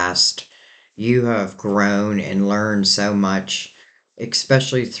the past. You have grown and learned so much,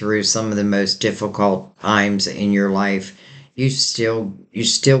 especially through some of the most difficult times in your life. You still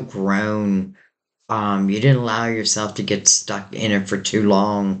grown. You didn't allow yourself to get stuck in it for too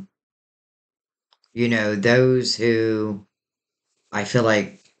long. You know, those who I feel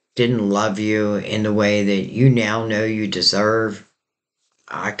like didn't love you in the way that you now know you deserve.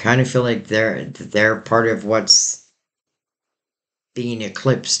 I kind of feel like they're part of what's being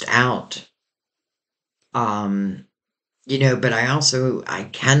eclipsed out. Um, but I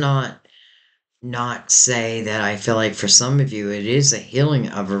cannot not say that I feel like for some of you it is a healing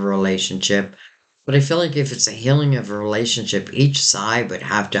of a relationship. But I feel like if it's a healing of a relationship, each side would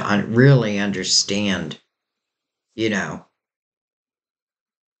have to really understand, you know.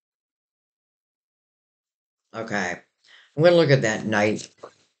 Okay, I'm gonna look at that Knight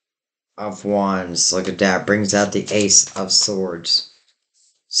of Wands. Look at that, brings out the Ace of Swords.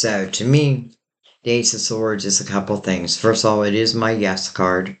 So to me, the Ace of Swords is a couple things. First of all, it is my yes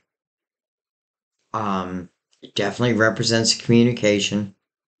card. It definitely represents communication.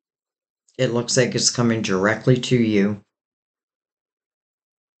 It looks like it's coming directly to you.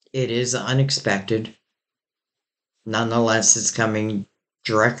 It is unexpected. Nonetheless, it's coming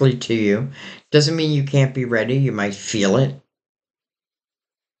directly to you. Doesn't mean you can't be ready. You might feel it.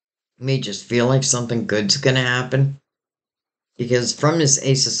 You may just feel like something good's going to happen. Because from this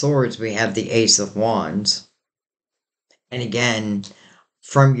Ace of Swords, we have the Ace of Wands. And again,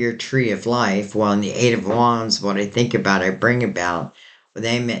 from your tree of life, well, in the Eight of Wands, what I think about, I bring about.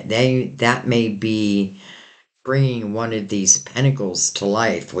 That may be bringing one of these pentacles to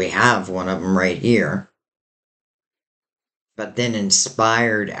life. We have one of them right here. But then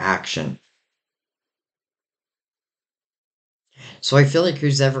inspired action. So I feel like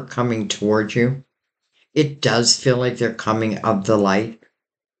who's ever coming toward you, it does feel like they're coming of the light.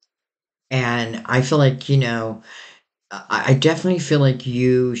 And I feel like, I definitely feel like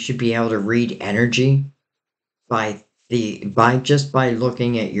you should be able to read energy by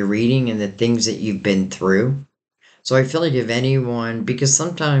looking at your reading and the things that you've been through. So I feel like if anyone, because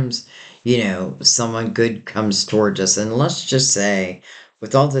sometimes, someone good comes towards us, and let's just say,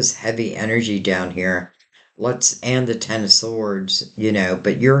 with all this heavy energy down here, and the Ten of Swords,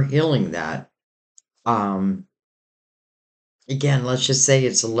 but you're healing that. Um, Again, let's just say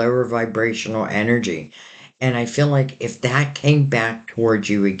it's a lower vibrational energy. And I feel like if that came back towards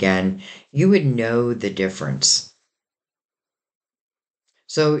you again, you would know the difference.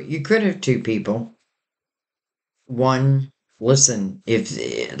 So you could have two people. One, listen,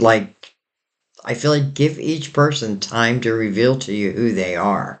 if like I feel like give each person time to reveal to you who they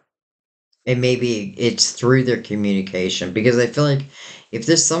are. And maybe it's through their communication because I feel like if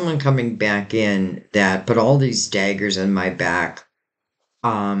there's someone coming back in that put all these daggers in my back,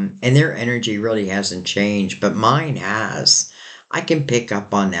 and their energy really hasn't changed, but mine has, I can pick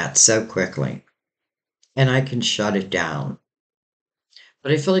up on that so quickly and I can shut it down.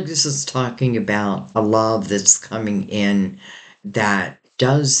 But I feel like this is talking about a love that's coming in that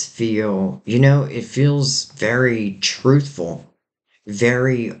does feel, it feels very truthful,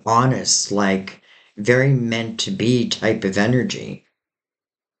 very honest, like very meant to be type of energy.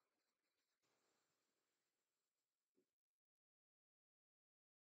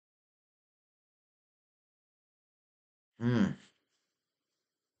 Hmm,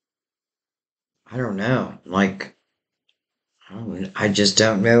 I don't know. Like, I just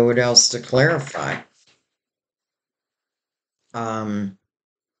don't know what else to clarify. Um,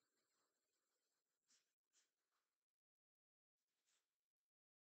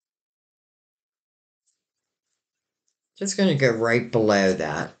 just going to go right below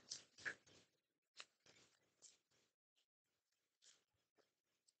that.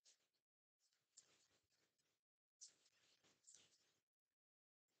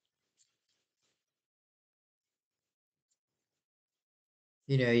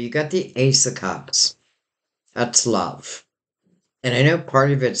 You got the Ace of Cups. That's love. And I know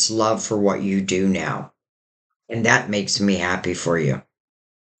part of it's love for what you do now. And that makes me happy for you.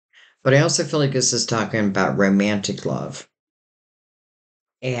 But I also feel like this is talking about romantic love.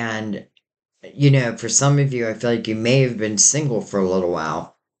 And, for some of you, I feel like you may have been single for a little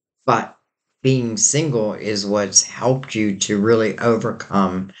while, but being single is what's helped you to really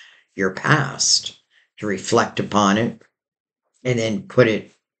overcome your past, to reflect upon it, and then put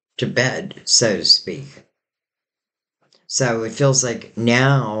it to bed, so to speak. So it feels like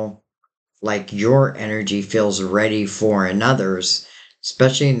now, like your energy feels ready for another's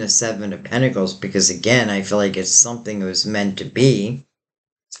especially in the Seven of Pentacles, because again, I feel like it's something that was meant to be.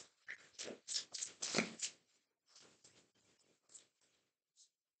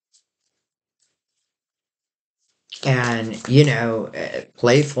 And,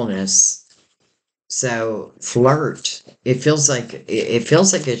 playfulness. So flirt. It feels like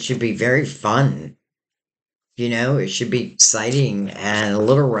it should be very fun. It should be exciting and a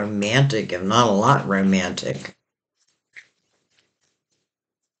little romantic, if not a lot romantic.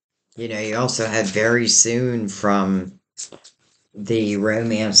 You also have very soon from the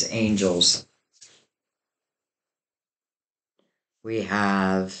romance angels. We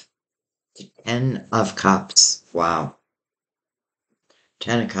have Ten of Cups. Wow.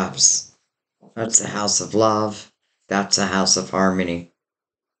 Ten of Cups. That's a house of love. That's a house of harmony.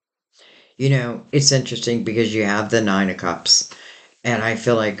 It's interesting because you have the Nine of Cups. And I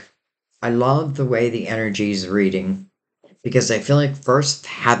feel like I love the way the energy is reading because I feel like first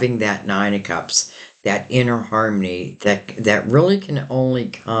having that Nine of Cups, that inner harmony that really can only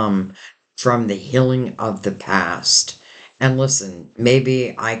come from the healing of the past. And listen,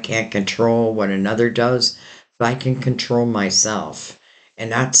 maybe I can't control what another does, but I can control myself.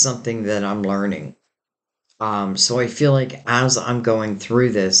 And that's something that I'm learning. So I feel like as I'm going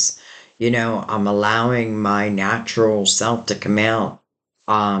through this, I'm allowing my natural self to come out,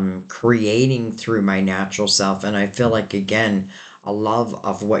 creating through my natural self. And I feel like, again, a love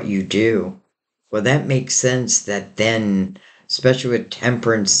of what you do. Well, that makes sense that then, especially with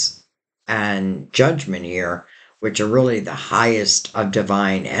temperance and judgment here, which are really the highest of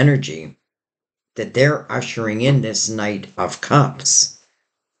divine energy, that they're ushering in this Knight of Cups.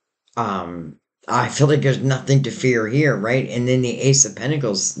 um I feel like there's nothing to fear here, right? And then the Ace of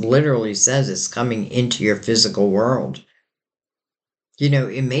Pentacles literally says it's coming into your physical world.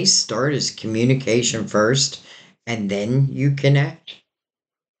 It may start as communication first and then you connect,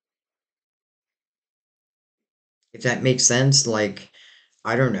 if that makes sense. Like,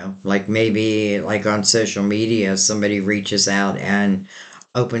 I don't know, like maybe like on social media, somebody reaches out and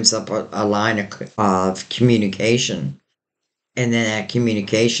opens up a line of communication. And then that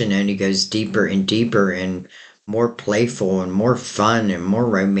communication only goes deeper and deeper and more playful and more fun and more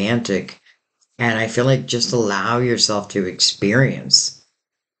romantic. And I feel like just allow yourself to experience.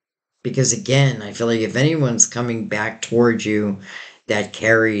 Because again, I feel like if anyone's coming back towards you that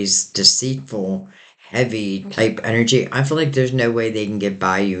carries deceitful, heavy type energy, I feel like there's no way they can get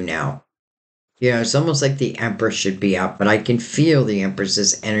by you now. It's almost like the Empress should be out, but I can feel the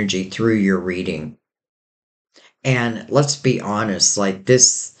Empress's energy through your reading. And let's be honest, like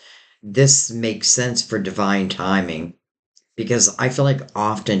this makes sense for divine timing because I feel like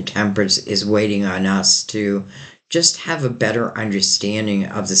often temperance is waiting on us to just have a better understanding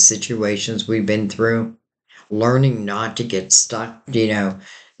of the situations we've been through, learning not to get stuck. The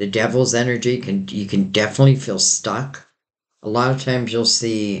devil's energy you can definitely feel stuck. A lot of times you'll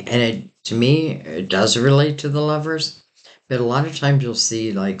see, and to me, it does relate to the lovers, but a lot of times you'll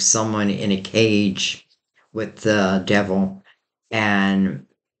see like someone in a cage with the devil, and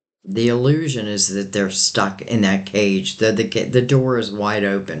the illusion is that they're stuck in that cage. The door is wide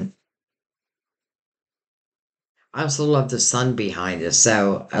open. I also love the sun behind us.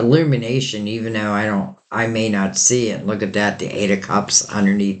 So illumination, even though I may not see it. Look at that, the Eight of Cups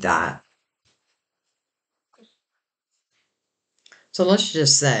underneath that. So let's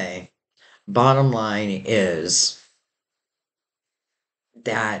just say, bottom line is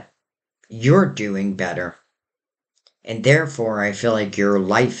that you're doing better. And therefore, I feel like your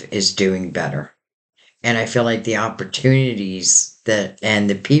life is doing better. And I feel like the opportunities that and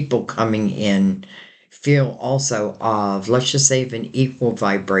the people coming in feel also of, let's just say, of an equal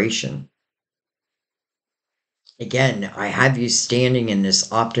vibration. Again, I have you standing in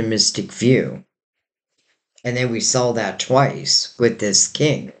this optimistic view. And then we saw that twice with this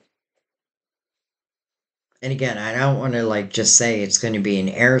king. And again, I don't want to like just say it's going to be an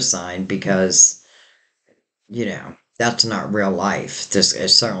air sign because, that's not real life. This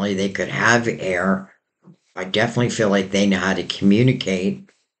certainly they could have air. I definitely feel like they know how to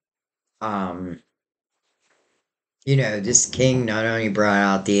communicate. Um, this king not only brought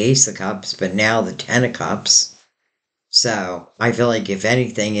out the Ace of Cups, but now the Ten of Cups. So I feel like if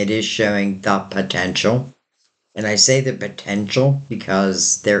anything, it is showing the potential. And I say the potential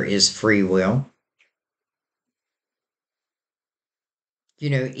because there is free will.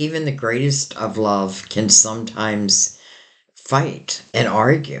 Even the greatest of love can sometimes fight and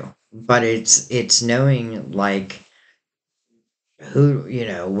argue. But it's knowing like who,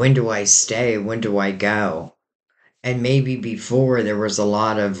 when do I stay? When do I go? And maybe before there was a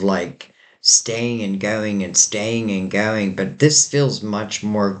lot of like staying and going and staying and going, but this feels much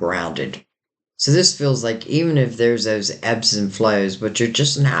more grounded. So this feels like even if there's those ebbs and flows, which are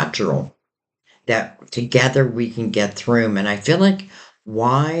just natural, that together we can get through 'em. And I feel like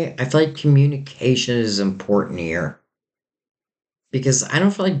I feel like communication is important here because I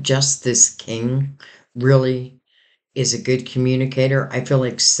don't feel like just this king really is a good communicator. I feel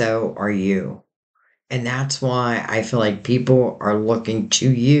like so are you. And that's why I feel like people are looking to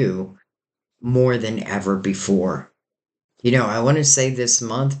you more than ever before. I want to say this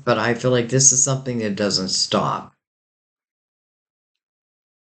month, but I feel like this is something that doesn't stop.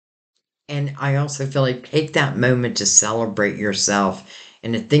 And I also feel like take that moment to celebrate yourself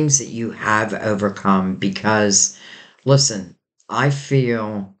and the things that you have overcome because, listen, I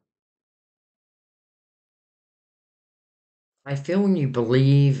feel I feel when you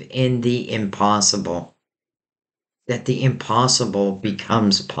believe in the impossible, that the impossible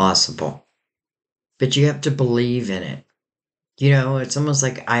becomes possible. But you have to believe in it. It's almost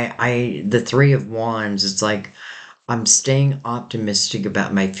like the Three of Wands, it's like I'm staying optimistic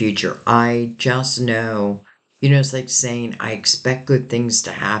about my future. I just know, it's like saying I expect good things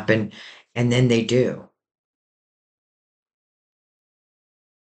to happen, and then they do.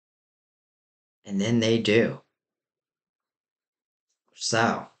 And then they do.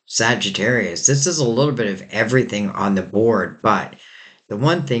 So, Sagittarius, this is a little bit of everything on the board, but the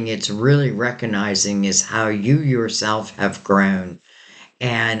one thing it's really recognizing is how you yourself have grown.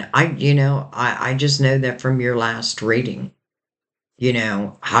 And I just know that from your last reading,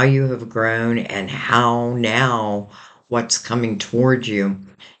 how you have grown and how now what's coming towards you.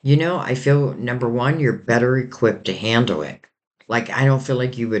 I feel number one, you're better equipped to handle it. Like, I don't feel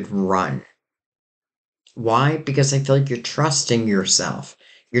like you would run. Why? Because I feel like you're trusting yourself.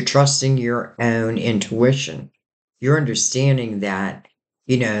 You're trusting your own intuition. You're understanding that,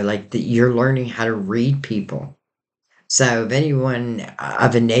 like that you're learning how to read people. So if anyone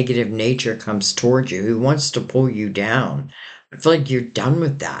of a negative nature comes towards you who wants to pull you down, I feel like you're done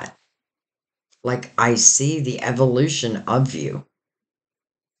with that. Like I see the evolution of you.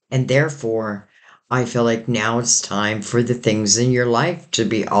 And therefore, I feel like now it's time for the things in your life to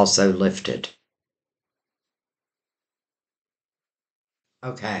be also lifted.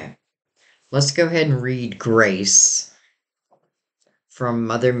 Okay, let's go ahead and read Grace from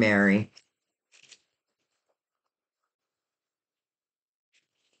Mother Mary.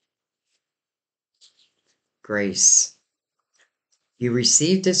 Grace. You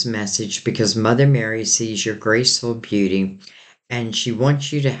received this message because Mother Mary sees your graceful beauty and she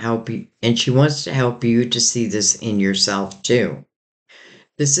wants you to help you and she wants to help you to see this in yourself too.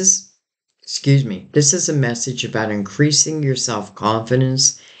 This is this is a message about increasing your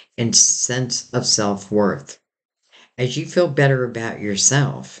self-confidence and sense of self-worth. As you feel better about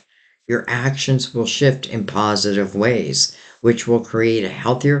yourself, your actions will shift in positive ways, which will create a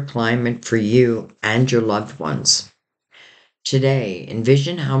healthier climate for you and your loved ones. Today,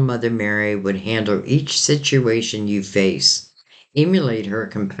 envision how Mother Mary would handle each situation you face. Emulate her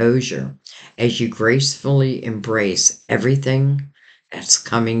composure as you gracefully embrace everything that's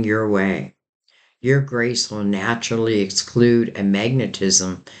coming your way. Your grace will naturally exclude a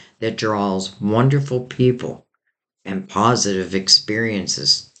magnetism that draws wonderful people and positive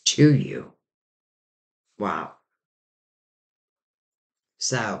experiences to you. Wow.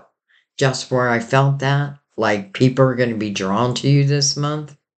 So, just where I felt that, like people are going to be drawn to you this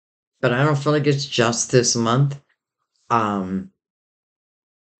month, but I don't feel like it's just this month. Um,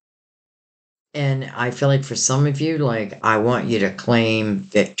 and I feel like for some of you, like I want you to claim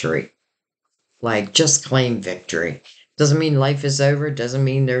victory. Like just claim victory. Doesn't mean life is over. Doesn't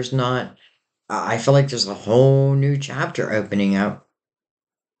mean there's not. I feel like there's a whole new chapter opening up,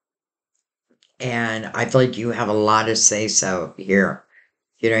 and I feel like you have a lot to say so here.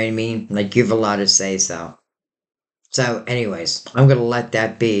 You know what I mean? Like you have a lot to say so. So, anyways, I'm going to let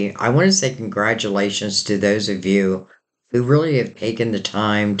that be. I want to say congratulations to those of you who really have taken the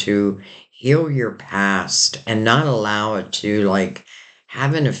time to heal your past and not allow it to like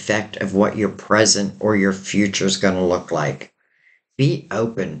have an effect of what your present or your future is going to look like. Be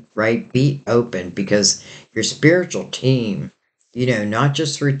open, right? Be open because your spiritual team, not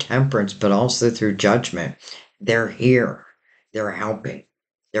just through temperance, but also through judgment, they're here. They're helping.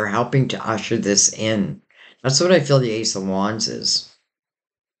 They're helping to usher this in. That's what I feel the Ace of Wands is.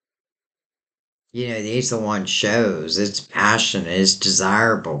 The Ace of Wands shows it's passionate, it's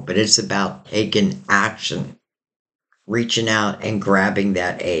desirable, but it's about taking action, reaching out and grabbing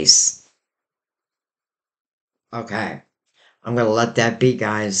that ace. Okay, I'm gonna let that be,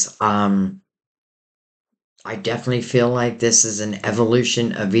 guys. I definitely feel like this is an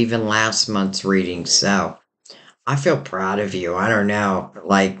evolution of even last month's reading. So I feel proud of you. I don't know.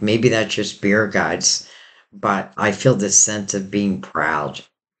 Like maybe that's your spirit guides, but I feel this sense of being proud.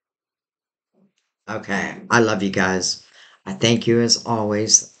 Okay. I love you guys. I thank you as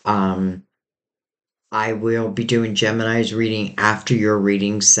always. I will be doing Gemini's reading after your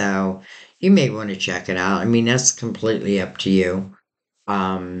reading, so you may want to check it out. I mean, that's completely up to you.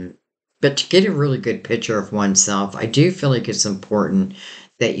 Um, but to get a really good picture of oneself, I do feel like it's important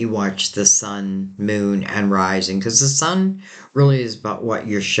that you watch the sun, moon, and rising because the sun really is about what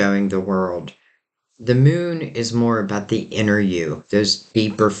you're showing the world. The moon is more about the inner you, those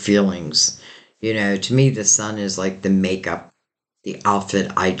deeper feelings. You know, to me, the sun is like the makeup, the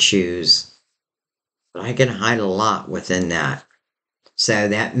outfit I choose. But I can hide a lot within that. So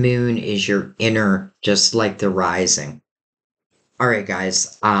that moon is your inner, just like the rising. All right,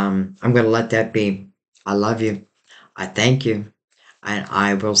 guys. I'm gonna let that be. I love you. I thank you. And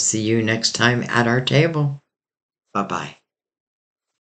I will see you next time at our table. Bye bye.